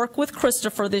privilege to work with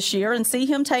Christopher this year and see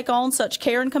him take on such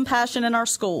care and compassion in our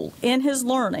school, in his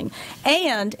learning,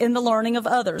 and in the learning of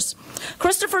others.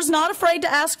 Christopher's not afraid to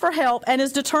ask for help and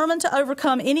is determined to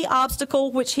overcome any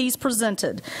obstacle which he's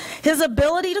presented. His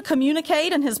ability to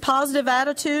communicate and his positive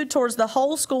attitude towards the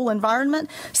whole school environment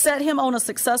set him on a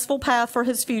successful path for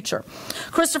his future.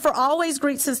 Christopher always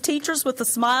greets his teachers with a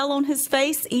smile on his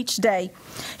face each day.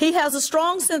 He has a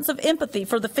strong sense of empathy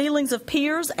for the feelings of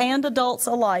peers and adults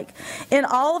alike. In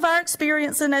all of our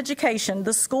experience in education,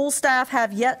 the school staff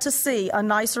have yet to see a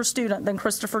nicer student than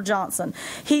Christopher Johnson.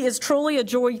 He is truly a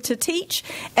joy to teach,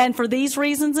 and for these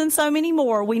reasons and so many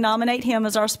more, we nominate him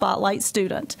as our Spotlight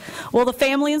student. Will the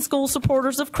family and school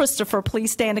supporters of Christopher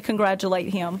please stand to congratulate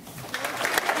him?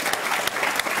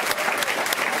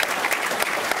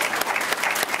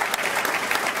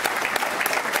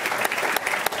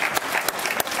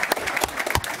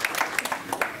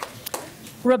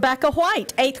 Rebecca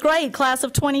White, 8th grade, class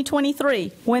of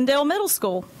 2023, Wendell Middle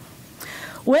School.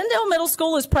 Wendell Middle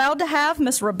School is proud to have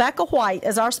Miss Rebecca White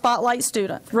as our Spotlight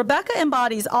student. Rebecca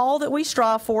embodies all that we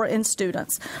strive for in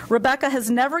students. Rebecca has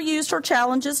never used her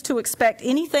challenges to expect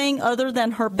anything other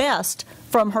than her best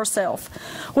from herself.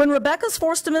 When Rebecca's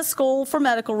forced to miss school for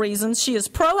medical reasons, she is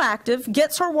proactive,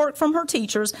 gets her work from her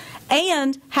teachers,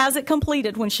 and has it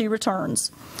completed when she returns.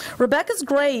 Rebecca's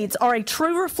grades are a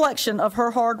true reflection of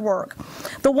her hard work.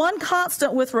 The one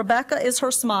constant with Rebecca is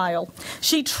her smile.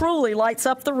 She truly lights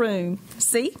up the room.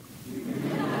 See?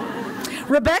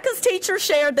 Rebecca's teacher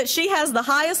shared that she has the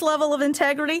highest level of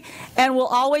integrity and will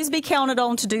always be counted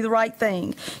on to do the right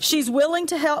thing. She's willing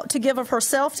to give of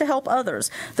herself to help others.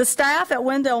 The staff at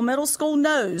Wendell Middle School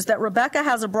knows that Rebecca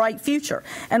has a bright future,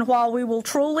 and while we will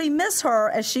truly miss her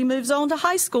as she moves on to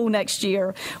high school next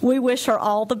year, we wish her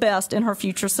all the best in her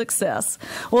future success.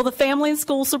 Will the family and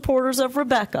school supporters of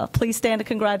Rebecca please stand to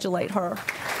congratulate her?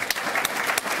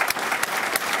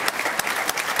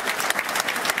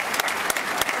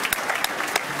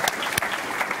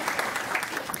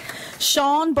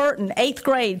 Sean Burton, 8th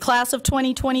grade, class of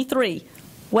 2023,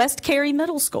 West Cary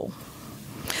Middle School.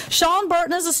 Sean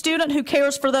Burton is a student who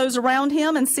cares for those around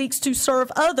him and seeks to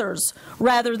serve others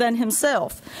rather than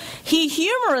himself. He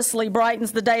humorously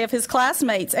brightens the day of his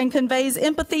classmates and conveys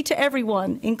empathy to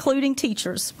everyone, including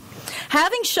teachers.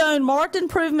 Having shown marked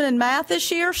improvement in math this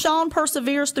year, Sean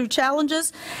perseveres through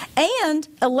challenges and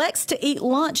elects to eat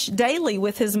lunch daily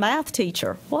with his math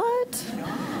teacher. What?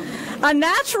 A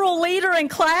natural leader in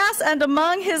class and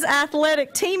among his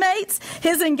athletic teammates,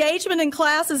 his engagement in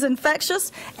class is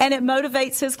infectious and it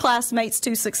motivates his classmates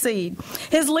to succeed.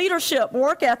 His leadership,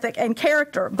 work ethic, and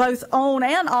character, both on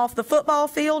and off the football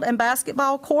field and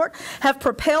basketball court, have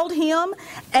propelled him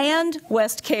and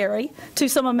West Cary to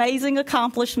some amazing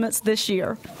accomplishments this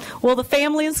year. Will the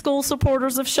family and school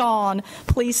supporters of Sean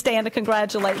please stand to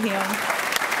congratulate him?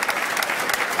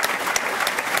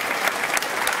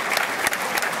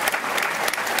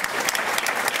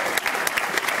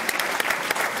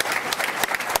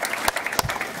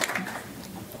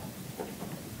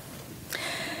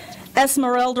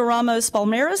 Esmeralda Ramos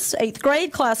Palmeras, 8th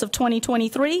grade, class of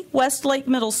 2023, Westlake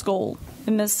Middle School.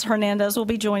 And Ms. Hernandez will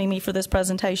be joining me for this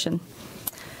presentation.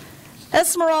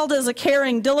 Esmeralda is a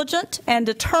caring, diligent, and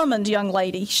determined young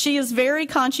lady. She is a very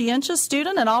conscientious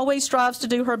student and always strives to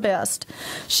do her best.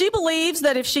 She believes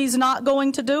that if she's not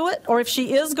going to do it, or if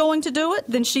she is going to do it,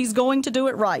 then she's going to do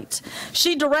it right.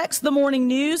 She directs the morning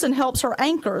news and helps her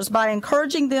anchors by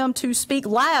encouraging them to speak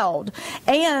loud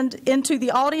and into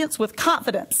the audience with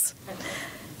confidence.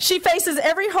 She faces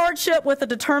every hardship with a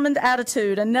determined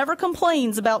attitude and never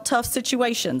complains about tough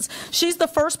situations. She's the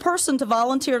first person to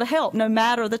volunteer to help, no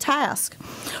matter the task.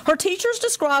 Her teachers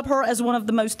describe her as one of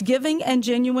the most giving and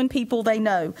genuine people they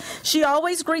know. She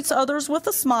always greets others with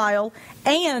a smile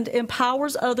and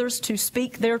empowers others to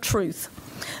speak their truth.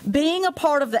 Being a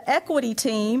part of the equity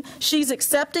team, she's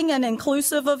accepting and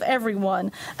inclusive of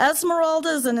everyone. Esmeralda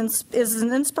is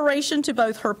an inspiration to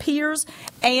both her peers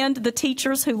and the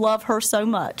teachers who love her so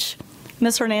much.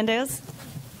 Ms. Hernandez.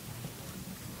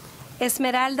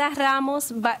 Esmeralda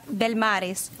Ramos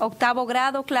Belmares, octavo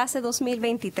grado, clase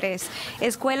 2023,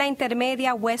 Escuela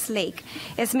Intermedia Westlake.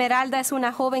 Esmeralda es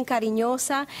una joven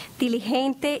cariñosa,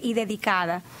 diligente y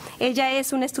dedicada. Ella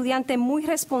es una estudiante muy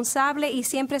responsable y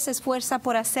siempre se esfuerza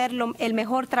por hacer el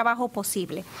mejor trabajo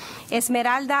posible.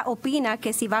 Esmeralda opina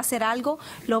que si va a hacer algo,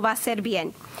 lo va a hacer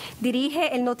bien.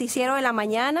 Dirige el noticiero de la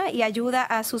mañana y ayuda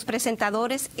a sus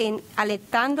presentadores en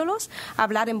alentándolos a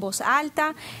hablar en voz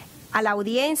alta, a la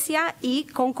audiencia y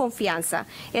con confianza.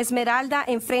 Esmeralda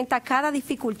enfrenta cada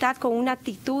dificultad con una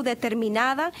actitud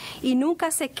determinada y nunca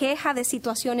se queja de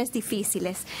situaciones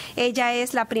difíciles. Ella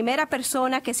es la primera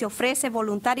persona que se ofrece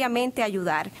voluntariamente a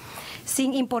ayudar,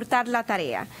 sin importar la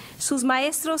tarea. Sus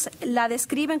maestros la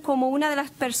describen como una de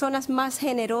las personas más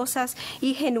generosas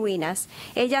y genuinas.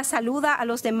 Ella saluda a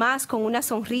los demás con una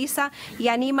sonrisa y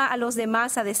anima a los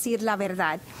demás a decir la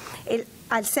verdad.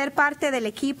 Al ser parte del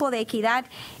equipo de equidad,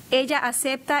 ella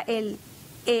acepta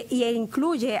y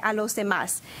incluye a los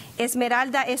demás.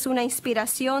 Esmeralda es una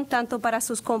inspiración tanto para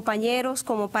sus compañeros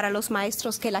como para los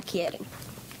maestros que la quieren.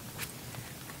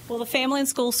 Will the family and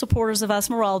school supporters of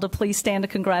Esmeralda please stand to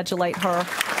congratulate her?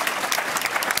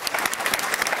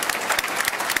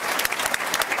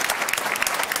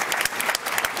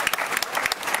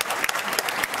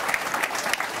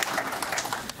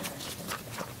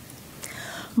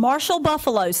 Marshall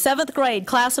Buffalo, 7th grade,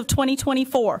 class of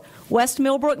 2024, West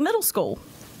Millbrook Middle School.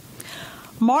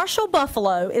 Marshall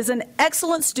Buffalo is an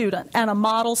excellent student and a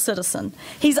model citizen.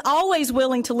 He's always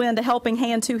willing to lend a helping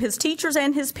hand to his teachers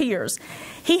and his peers.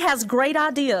 He has great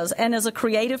ideas and is a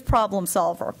creative problem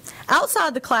solver.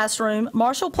 Outside the classroom,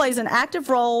 Marshall plays an active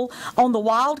role on the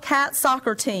Wildcat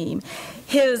soccer team,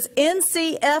 his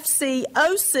NCFC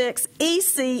 06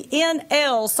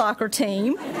 ECNL soccer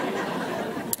team.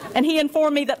 And he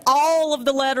informed me that all of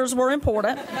the letters were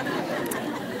important,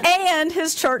 and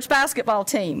his church basketball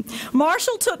team.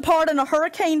 Marshall took part in a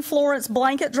Hurricane Florence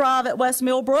blanket drive at West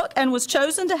Millbrook and was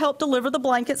chosen to help deliver the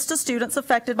blankets to students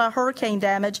affected by hurricane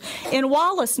damage in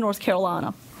Wallace, North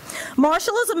Carolina.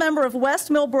 Marshall is a member of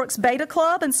West Millbrook's Beta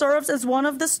Club and serves as one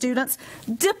of the students'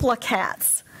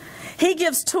 Diplocats. He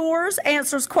gives tours,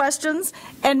 answers questions,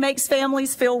 and makes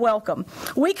families feel welcome.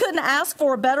 We couldn't ask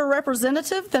for a better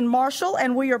representative than Marshall,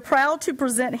 and we are proud to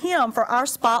present him for our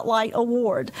Spotlight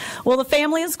Award. Will the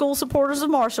family and school supporters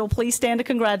of Marshall please stand to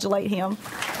congratulate him?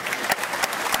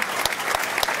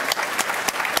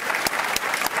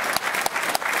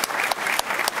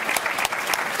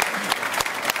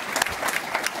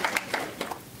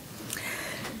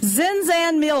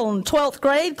 Zinzan Milne, 12th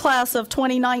grade, class of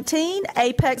 2019,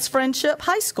 Apex Friendship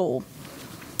High School.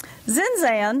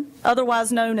 Zinzan,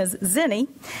 otherwise known as Zinni,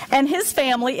 and his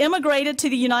family immigrated to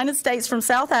the United States from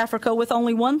South Africa with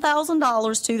only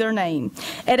 $1,000 to their name.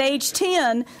 At age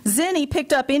 10, Zinni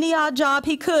picked up any odd job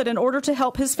he could in order to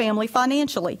help his family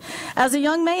financially. As a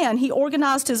young man, he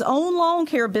organized his own lawn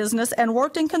care business and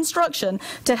worked in construction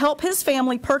to help his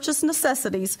family purchase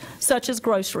necessities such as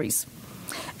groceries.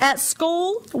 At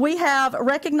school, we have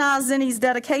recognized Zinni's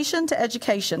dedication to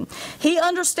education. He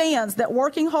understands that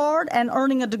working hard and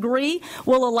earning a degree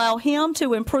will allow him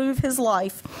to improve his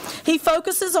life. He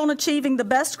focuses on achieving the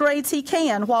best grades he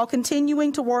can while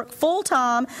continuing to work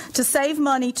full-time to save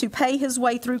money to pay his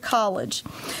way through college.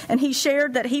 And he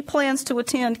shared that he plans to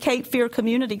attend Cape Fear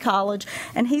Community College,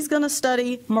 and he's going to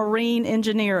study marine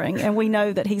engineering, and we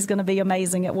know that he's going to be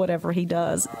amazing at whatever he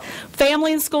does.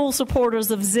 Family and school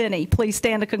supporters of Zinni, please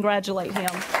stand to congratulate him.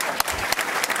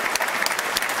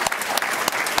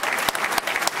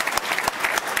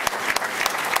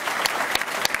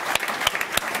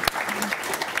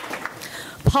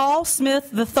 Paul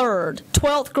Smith III,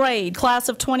 12th grade, class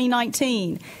of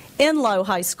 2019, Enloe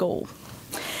High School.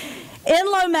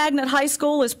 Enloe Magnet High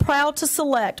School is proud to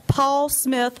select Paul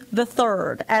Smith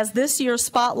III as this year's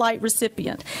Spotlight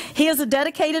recipient. He is a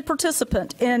dedicated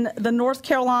participant in the North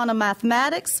Carolina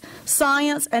Mathematics,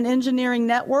 Science, and Engineering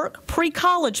Network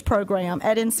pre-college program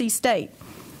at NC State.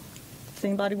 Does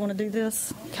anybody want to do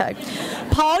this? Okay.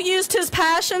 Paul used his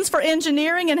passions for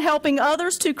engineering and helping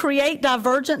others to create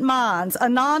Divergent Minds, a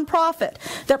nonprofit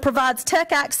that provides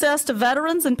tech access to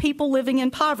veterans and people living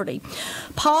in poverty.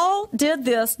 Paul did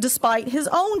this despite his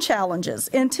own challenges.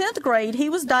 In 10th grade, he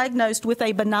was diagnosed with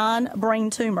a benign brain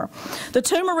tumor. The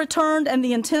tumor returned, and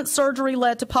the intense surgery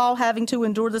led to Paul having to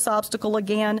endure this obstacle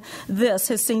again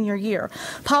his senior year.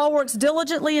 Paul works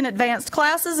diligently in advanced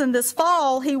classes, and this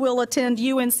fall he will attend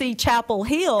UNC Chapel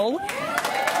Hill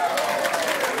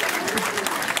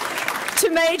to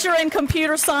major in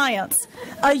computer science.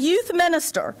 A youth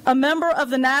minister, a member of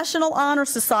the National Honor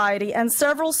Society, and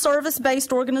several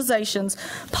service-based organizations,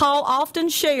 Paul often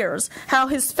shares how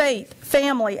his faith,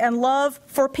 family, and love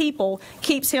for people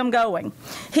keeps him going.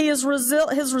 His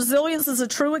resilience is a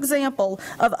true example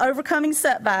of overcoming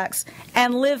setbacks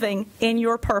and living in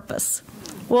your purpose.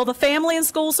 Will the family and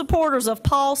school supporters of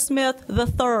Paul Smith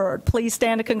III please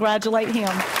stand to congratulate him?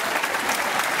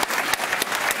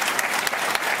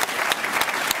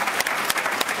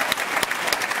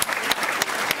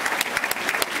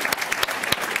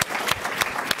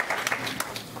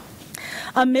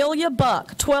 Amelia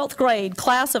Buck, 12th grade,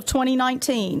 class of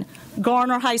 2019,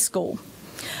 Garner High School.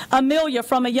 Amelia,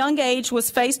 from a young age,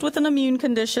 was faced with an immune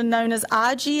condition known as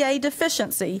IgA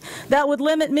deficiency that would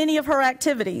limit many of her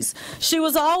activities. She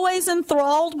was always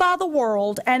enthralled by the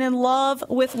world and in love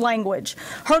with language.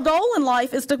 Her goal in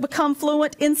life is to become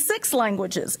fluent in 6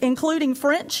 languages, including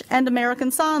French and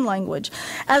American Sign Language.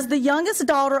 As the youngest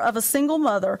daughter of a single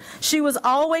mother, she was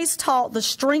always taught the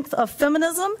strength of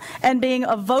feminism and being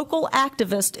a vocal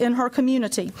activist in her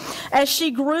community. As she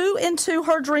grew into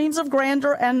her dreams of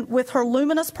grandeur and with her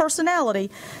luminous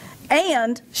personality,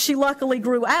 and she luckily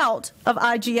grew out of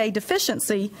IgA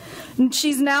deficiency,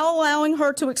 she's now allowing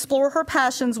her to explore her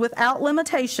passions without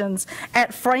limitations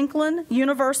at Franklin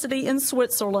University in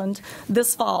Switzerland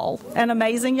this fall. An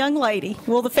amazing young lady.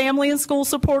 Will the family and school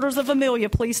supporters of Amelia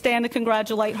please stand to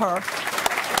congratulate her?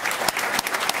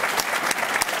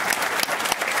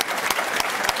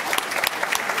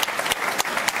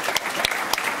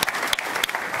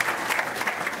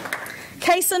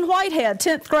 Kason Whitehead,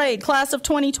 10th grade, class of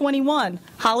 2021,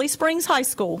 Holly Springs High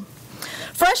School.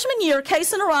 Freshman year,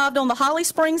 Kason arrived on the Holly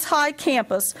Springs High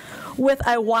campus with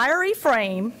a wiry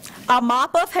frame, a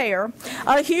mop of hair,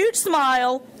 a huge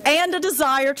smile, and a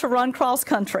desire to run cross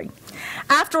country.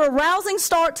 After a rousing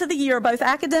start to the year, both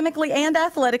academically and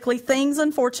athletically, things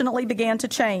unfortunately began to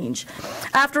change.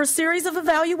 After a series of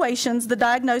evaluations, the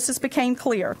diagnosis became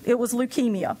clear. It was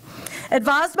leukemia.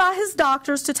 Advised by his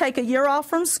doctors to take a year off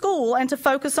from school and to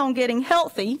focus on getting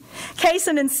healthy,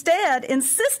 Kason instead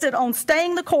insisted on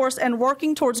staying the course and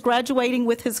working towards graduating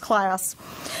with his class.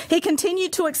 He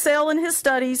continued to excel in his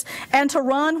studies and to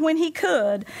run when he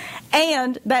could,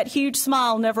 and that huge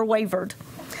smile never wavered.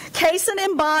 Kason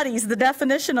embodies the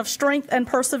definition of strength and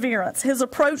perseverance. His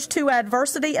approach to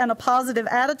adversity and a positive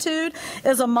attitude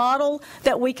is a model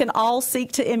that we can all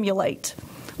seek to emulate.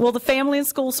 Will the family and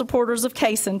school supporters of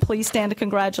Kason please stand to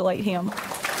congratulate him?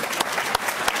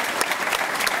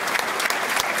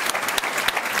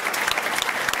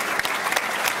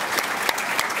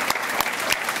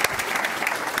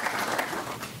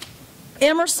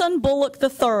 Emerson Bullock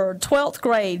III, 12th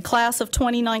grade, class of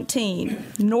 2019,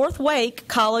 North Wake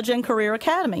College and Career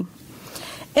Academy.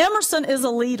 Emerson is a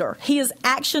leader. He is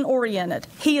action-oriented.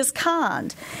 He is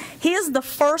kind. He is the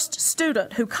first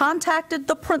student who contacted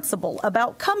the principal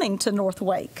about coming to North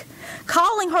Wake,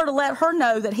 calling her to let her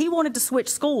know that he wanted to switch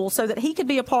schools so that he could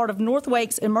be a part of North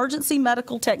Wake's emergency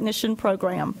medical technician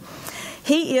program.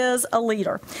 He is a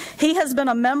leader. He has been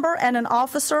a member and an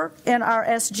officer in our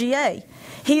SGA.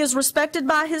 He is respected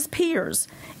by his peers,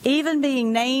 even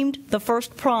being named the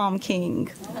first prom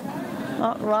king.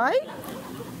 Right?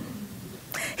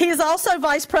 He is also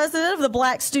vice president of the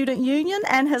Black Student Union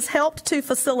and has helped to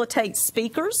facilitate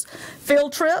speakers,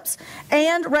 field trips,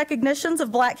 and recognitions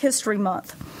of Black History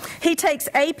Month. He takes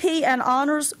AP and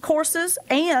honors courses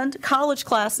and college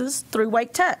classes through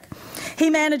Wake Tech.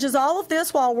 He manages all of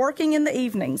this while working in the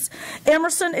evenings.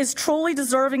 Emerson is truly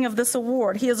deserving of this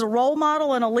award. He is a role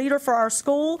model and a leader for our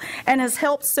school and has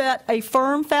helped set a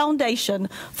firm foundation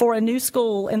for a new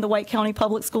school in the Wake County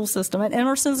Public School System. And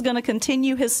Emerson's going to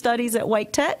continue his studies at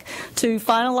Wake Tech to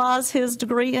finalize his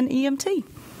degree in EMT.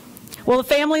 Will the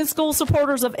family and school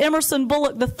supporters of Emerson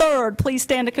Bullock III please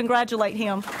stand to congratulate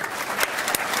him?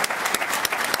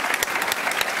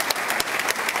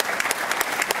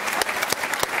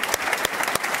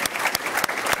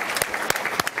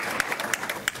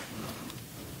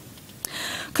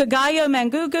 Kagayo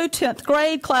Mangugu, 10th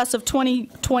grade, class of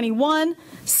 2021,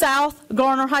 South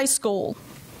Garner High School.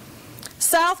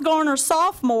 South Garner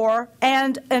sophomore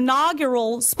and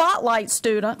inaugural spotlight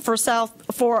student for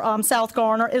South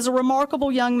Garner is a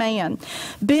remarkable young man.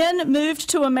 Ben moved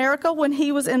to America when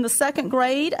he was in the 2nd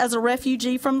grade as a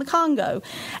refugee from the Congo.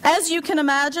 As you can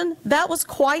imagine, that was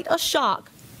quite a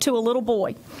shock to a little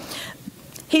boy.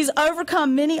 He's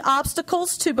overcome many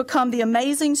obstacles to become the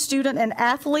amazing student and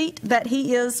athlete that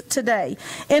he is today.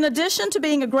 In addition to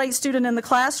being a great student in the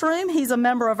classroom, he's a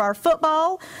member of our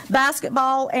football,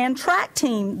 basketball, and track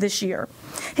team this year.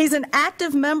 He's an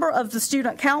active member of the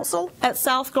Student Council at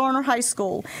South Garner High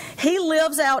School. He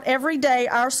lives out every day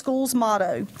our school's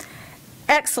motto: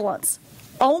 excellence,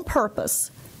 on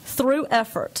purpose, through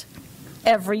effort,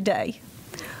 every day.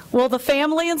 Will the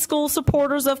family and school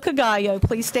supporters of Kagayo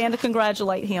please stand to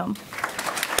congratulate him?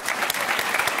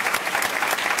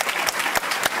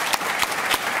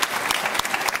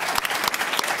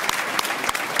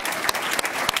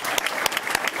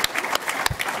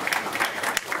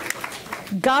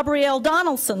 Gabrielle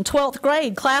Donaldson, 12th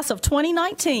grade, class of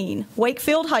 2019,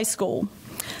 Wakefield High School.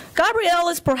 Gabrielle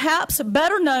is perhaps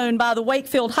better known by the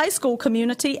Wakefield High School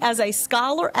community as a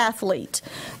scholar athlete.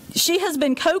 She has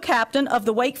been co-captain of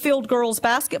the Wakefield girls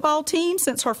basketball team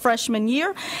since her freshman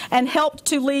year and helped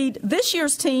to lead this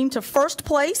year's team to first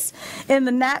place in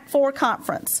the NAC4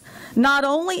 conference. Not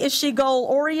only is she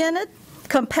goal-oriented,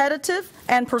 competitive,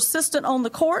 and persistent on the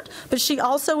court, but she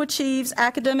also achieves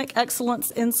academic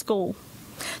excellence in school.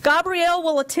 Gabrielle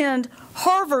will attend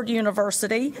Harvard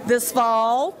University this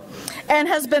fall and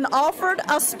has been offered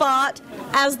a spot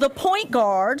as the point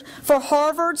guard for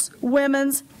Harvard's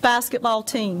women's basketball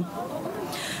team.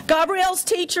 Gabrielle's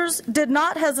teachers did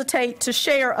not hesitate to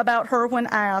share about her when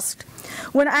asked.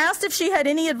 When asked if she had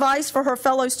any advice for her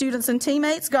fellow students and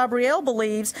teammates, Gabrielle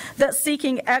believes that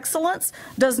seeking excellence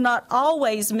does not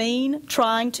always mean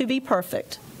trying to be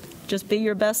perfect. Just be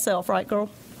your best self, right,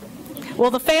 girl?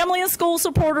 Will the family and school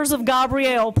supporters of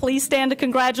Gabrielle please stand to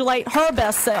congratulate her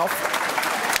best self?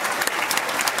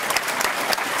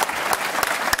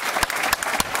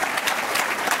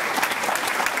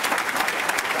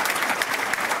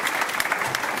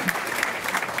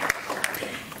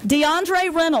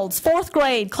 DeAndre Reynolds, 4th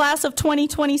grade, class of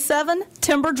 2027,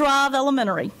 Timber Drive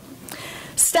Elementary.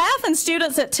 Staff and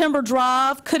students at Timber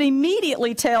Drive could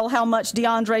immediately tell how much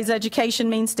DeAndre's education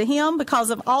means to him because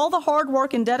of all the hard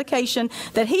work and dedication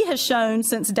that he has shown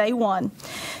since day one.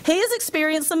 He has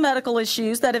experienced some medical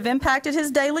issues that have impacted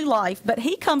his daily life, but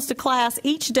he comes to class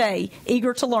each day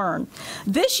eager to learn.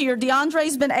 This year,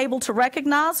 DeAndre's been able to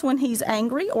recognize when he's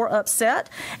angry or upset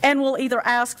and will either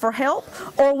ask for help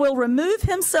or will remove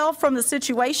himself from the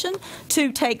situation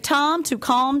to take time to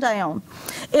calm down.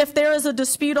 If there is a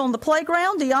dispute on the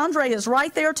playground, DeAndre is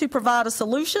right there to provide a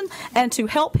solution and to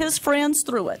help his friends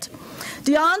through it.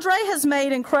 DeAndre has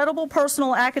made incredible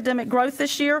personal academic growth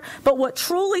this year, but what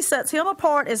truly sets him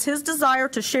apart is his desire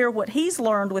to share what he's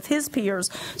learned with his peers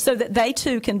so that they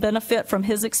too can benefit from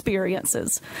his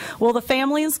experiences. Will the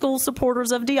family and school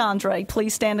supporters of DeAndre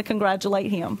please stand to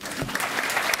congratulate him?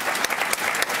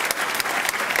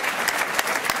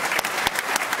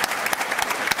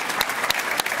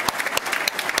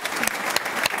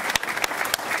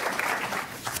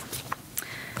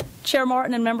 Chair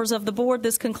Martin and members of the board,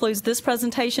 this concludes this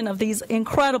presentation of these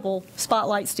incredible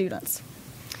Spotlight students.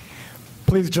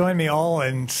 Please join me all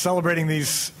in celebrating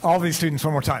all these students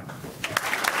one more time.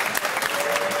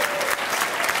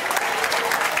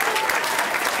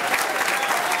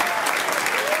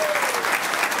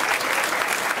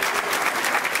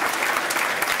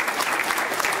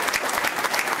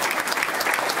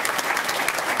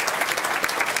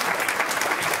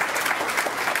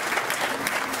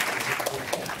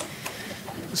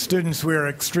 Students, we are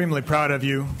extremely proud of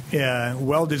you.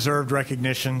 Well-deserved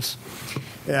recognitions.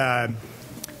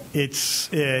 It's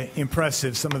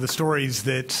impressive, some of the stories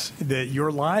that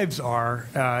your lives are,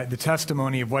 the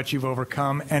testimony of what you've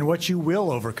overcome and what you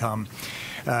will overcome.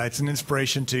 It's an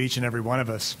inspiration to each and every one of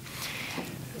us.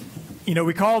 You know,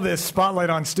 we call this Spotlight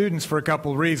on Students for a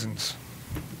couple reasons.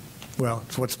 Well,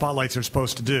 it's what spotlights are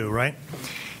supposed to do, right?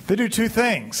 They do two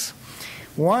things.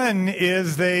 One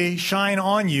is they shine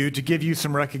on you to give you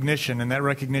some recognition, and that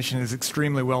recognition is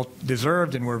extremely well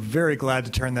deserved, and we're very glad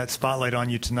to turn that spotlight on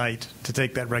you tonight to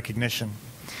take that recognition.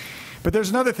 But there's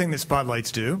another thing that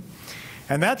spotlights do,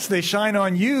 and that's they shine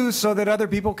on you so that other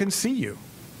people can see you.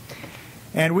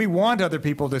 And we want other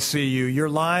people to see you. Your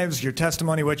lives, your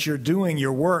testimony, what you're doing,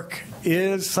 your work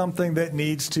is something that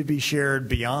needs to be shared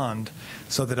beyond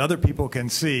so that other people can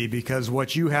see, because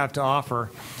what you have to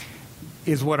offer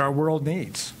is what our world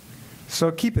needs.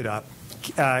 So keep it up.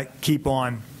 Keep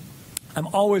on. I'm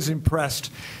always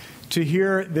impressed to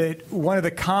hear that one of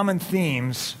the common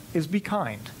themes is be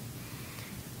kind.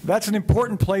 That's an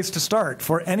important place to start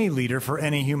for any leader, for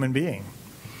any human being.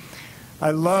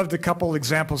 I loved a couple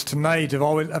examples tonight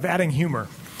of adding humor.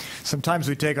 Sometimes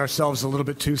we take ourselves a little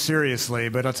bit too seriously,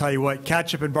 but I'll tell you what,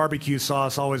 ketchup and barbecue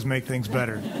sauce always make things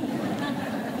better.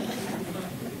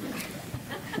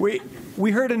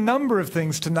 We heard a number of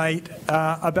things tonight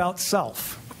about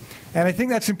self, and I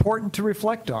think that's important to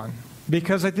reflect on,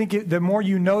 because I think the more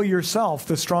you know yourself,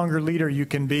 the stronger leader you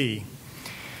can be.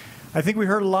 I think we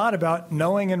heard a lot about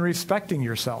knowing and respecting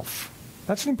yourself.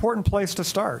 That's an important place to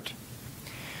start.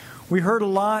 We heard a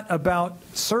lot about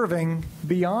serving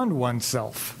beyond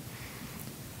oneself,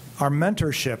 our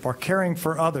mentorship, our caring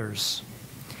for others.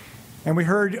 And we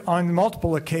heard on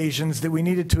multiple occasions that we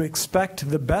needed to expect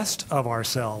the best of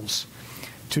ourselves,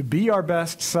 to be our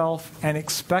best self and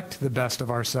expect the best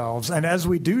of ourselves. And as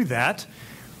we do that,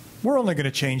 we're only going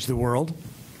to change the world,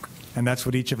 and that's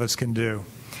what each of us can do.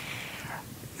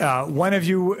 One of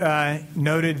you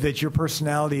noted that your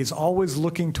personality is always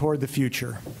looking toward the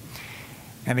future.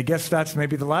 And I guess that's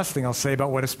maybe the last thing I'll say about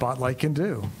what a spotlight can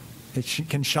do. It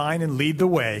can shine and lead the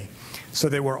way so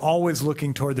that we're always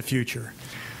looking toward the future.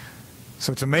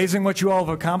 So it's amazing what you all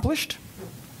have accomplished.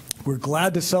 We're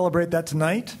glad to celebrate that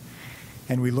tonight,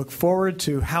 and we look forward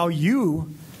to how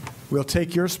you will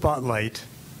take your spotlight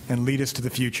and lead us to the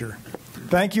future.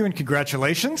 Thank you and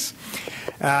congratulations.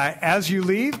 As you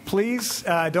leave, please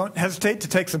don't hesitate to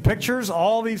take some pictures.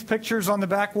 All these pictures on the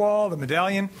back wall, the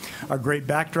medallion, are great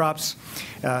backdrops.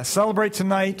 Celebrate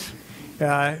tonight.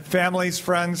 Families,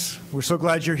 friends, we're so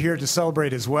glad you're here to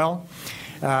celebrate as well.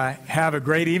 Have a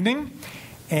great evening.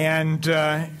 And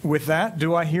with that,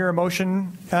 do I hear a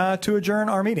motion to adjourn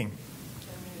our meeting?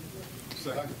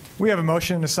 Second. We have a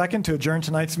motion and a second to adjourn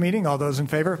tonight's meeting. All those in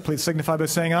favor, please signify by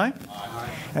saying aye. Aye.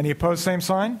 Any opposed, same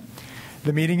sign.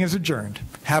 The meeting is adjourned.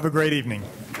 Have a great evening.